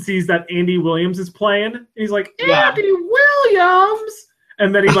Nelson sees that Andy Williams is playing, and he's like, Andy Williams!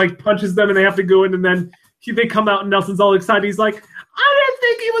 And then he like punches them, and they have to go in, and then they come out, and Nelson's all excited. He's like, I didn't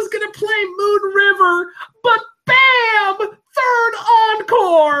think he was going to play Moon River, but bam! Third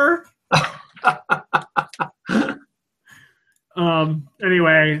encore!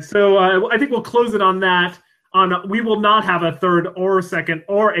 Anyway, so I think we'll close it on that. We will not have a third or a second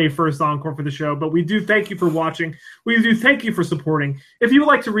or a first encore for the show, but we do thank you for watching. We do thank you for supporting. If you would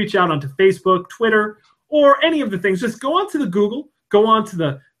like to reach out onto Facebook, Twitter, or any of the things, just go onto the Google, go onto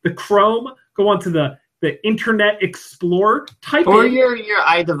the Chrome, go onto the Internet Explorer, type or in your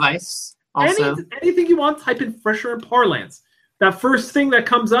iDevice. Also, anything you want, type in Fresher and Parlance. That first thing that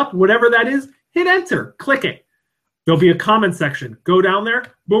comes up, whatever that is, hit enter, click it. There'll be a comment section. Go down there.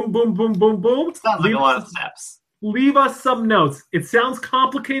 Boom, boom, boom, boom, boom. Sounds like a lot of steps. Leave us some notes. It sounds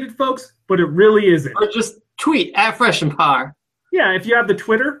complicated, folks, but it really isn't. Or just tweet at Fresh and Par. Yeah, if you have the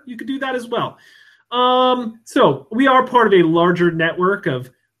Twitter, you could do that as well. So we are part of a larger network of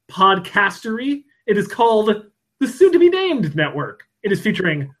podcastery. It is called the soon-to-be-named network. It is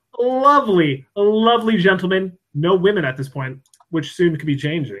featuring lovely gentlemen. No women at this point, which soon could be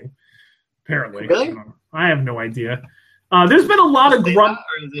changing, apparently. Really? I have no idea. There's been a lot of grunt.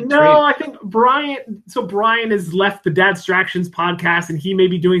 No, I think Brian. So Brian has left the Dad Distractions podcast, and he may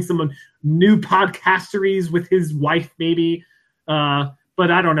be doing some new podcasteries with his wife, maybe.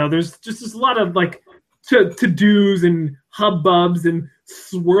 But I don't know. There's just a lot of like to-dos and hubbubs and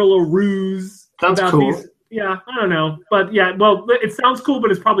swirl-a-roos. Sounds cool. Yeah, I don't know, but yeah, well, it sounds cool,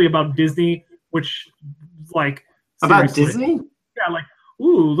 but it's probably about Disney, which like about Disney. Yeah, like.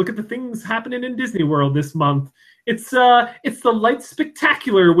 Ooh, look at the things happening in Disney World this month. It's the Light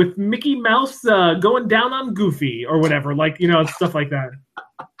Spectacular with Mickey Mouse going down on Goofy or whatever, like, stuff like that.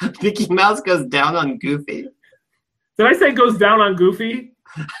 Mickey Mouse goes down on Goofy. Did I say goes down on Goofy?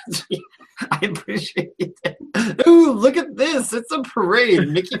 I appreciate it. Ooh, look at this. It's a parade.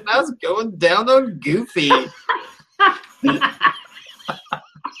 Mickey Mouse going down on Goofy.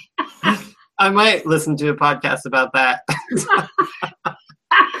 I might listen to a podcast about that.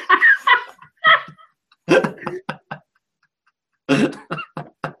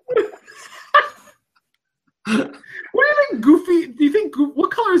 What do you think Goofy? Do you think what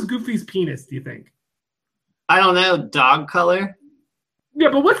color is Goofy's penis? Do you think? I don't know. Dog color. Yeah,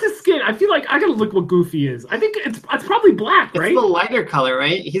 but what's his skin? I feel like I gotta look what Goofy is. I think it's probably black, right? It's the lighter color,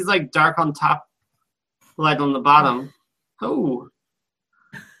 right? He's like dark on top, light on the bottom. Oh.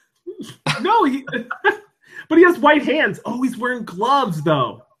 No, but he has white hands. Oh, he's wearing gloves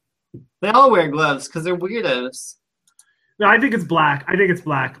though. They all wear gloves because they're weirdos. No, I think it's black.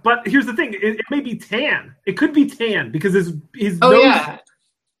 But here's the thing: it may be tan. It could be tan because his Oh nose... yeah,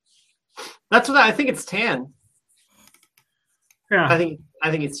 that's what I think. It's tan. Yeah, I think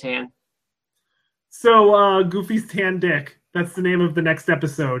it's tan. So Goofy's tan dick. That's the name of the next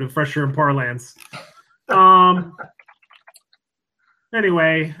episode of Fresher and Parlance.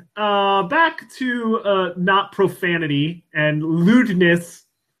 Anyway, back to not profanity and lewdness.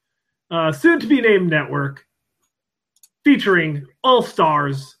 Soon to be named network. Featuring all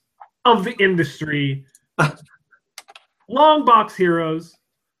stars of the industry. Longbox Heroes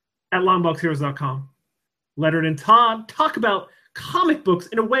at longboxheroes.com. Leonard and Todd talk about comic books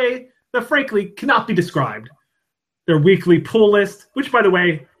in a way that frankly cannot be described. Their weekly pull list, which by the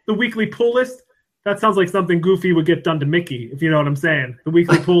way, the weekly pull list, that sounds like something Goofy would get done to Mickey, if you know what I'm saying. The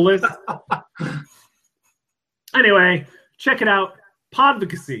weekly pull list. Anyway, check it out.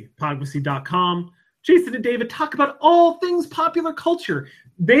 podvocacy.com. Jason and David talk about all things popular culture.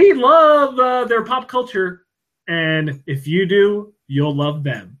 They love their pop culture, and if you do, you'll love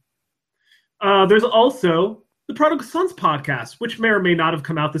them. There's also the Prodigal Sons podcast, which may or may not have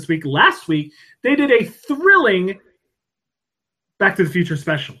come out this week. Last week, they did a thrilling Back to the Future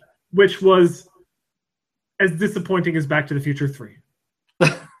special, which was as disappointing as Back to the Future 3.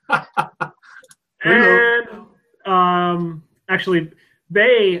 And actually,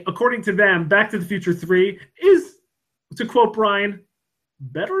 according to them, Back to the Future 3 is, to quote Brian,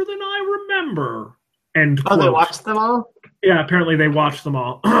 better than I remember. End quote. Oh, they watched them all? Yeah, apparently they watched them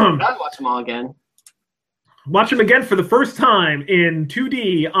all. I'd watch them all again. Watch them again for the first time in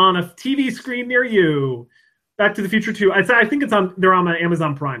 2D on a TV screen near you. Back to the Future 2. I think they're on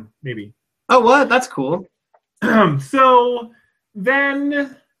Amazon Prime, maybe. Oh, what? That's cool. So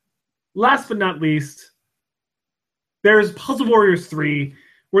then, last but not least, there's Puzzle Warriors 3,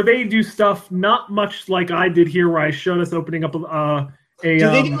 where they do stuff not much like I did here, where I showed us opening up a do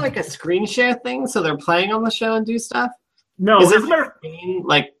they do like a screen share thing, so they're playing on the show and do stuff? No. Is it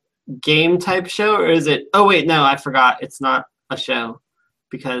like game type show, or is it... Oh, wait, no, I forgot. It's not a show,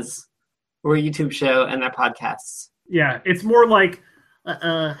 because we're a YouTube show and they're podcasts. Yeah, it's more like...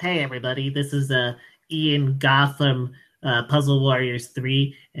 Hey, everybody, this is Ian Gotham, Puzzle Warriors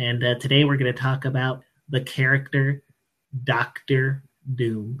 3, and today we're going to talk about the character Dr.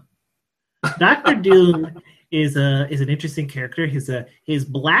 Doom. Dr. Doom is an interesting character. His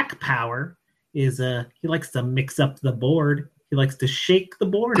black power is he likes to mix up the board. He likes to shake the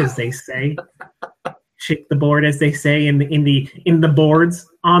board, as they say. Shake the board, as they say in the boards,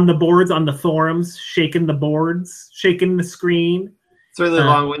 on the forums, shaking the boards, shaking the screen. It's really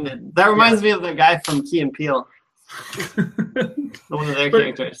long-winded. That reminds me of the guy from Key and Peele. One of their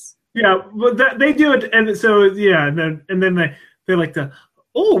characters. Yeah, well, they do it, and so yeah, and then they like to.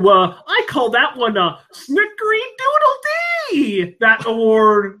 I call that one Snickery Doodle Dee. That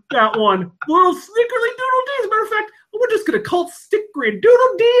award, that one. Well, Snickery Doodle Dee. As a matter of fact, we're just gonna call it Snickery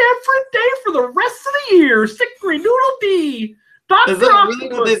Doodle Dee every day for the rest of the year. Snickery Doodle Dee. Is that really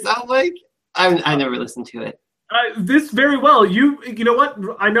what they sound like? I never listened to it. This very well. You know what?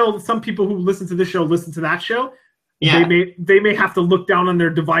 I know some people who listen to this show listen to that show. Yeah. They may have to look down on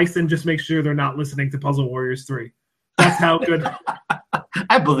their device and just make sure they're not listening to Puzzle Warriors 3. That's how good.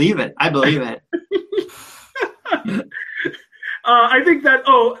 I believe it. I think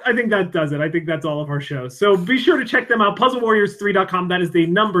that does it. I think that's all of our shows. So be sure to check them out. PuzzleWarriors3.com. That is the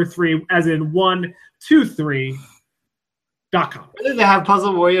number 3, as in 123.com. Why did they have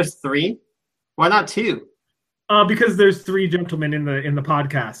Puzzle Warriors 3? Why not 2? Because there's 3 gentlemen in the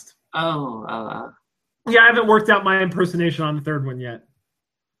podcast. Oh. Yeah, I haven't worked out my impersonation on the third one yet.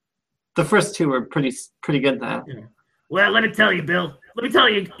 The first 2 were pretty good, though. Yeah. Well, let me tell you, Bill. Let me tell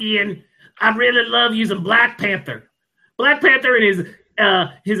you, Ian. I really love using Black Panther. Black Panther and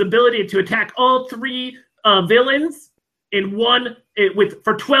his ability to attack all 3 villains in one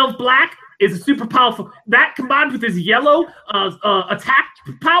for 12 black is super powerful. That combined with his yellow attack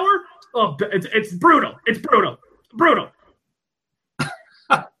power, it's brutal. It's brutal. Brutal.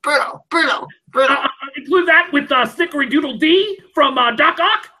 Include that with Snickery Doodle Dee from Doc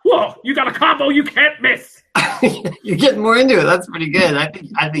Ock. Whoa, you got a combo you can't miss. You're getting more into it. That's pretty good. I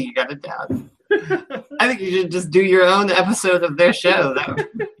think you got it down. I think you should just do your own episode of their show.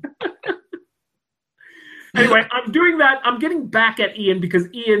 Anyway, I'm doing that. I'm getting back at Ian because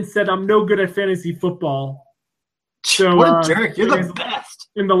Ian said I'm no good at fantasy football. So, what a jerk! You're the best.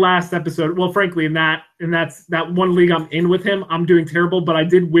 In the last episode, well, frankly, in that one league I'm in with him, I'm doing terrible. But I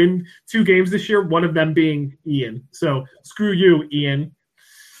did win 2 games this year. One of them being Ian. So screw you, Ian.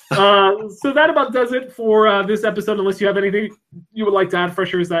 So that about does it for this episode. Unless you have anything you would like to add,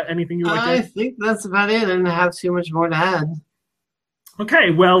 Fresher, is that anything you would like to add? I think that's about it. I didn't have too much more to add.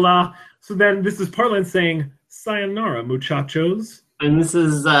 Okay, well, so then this is Parlance saying sayonara, muchachos. And this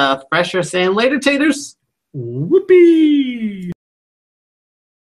is Fresher saying later, taters. Whoopee!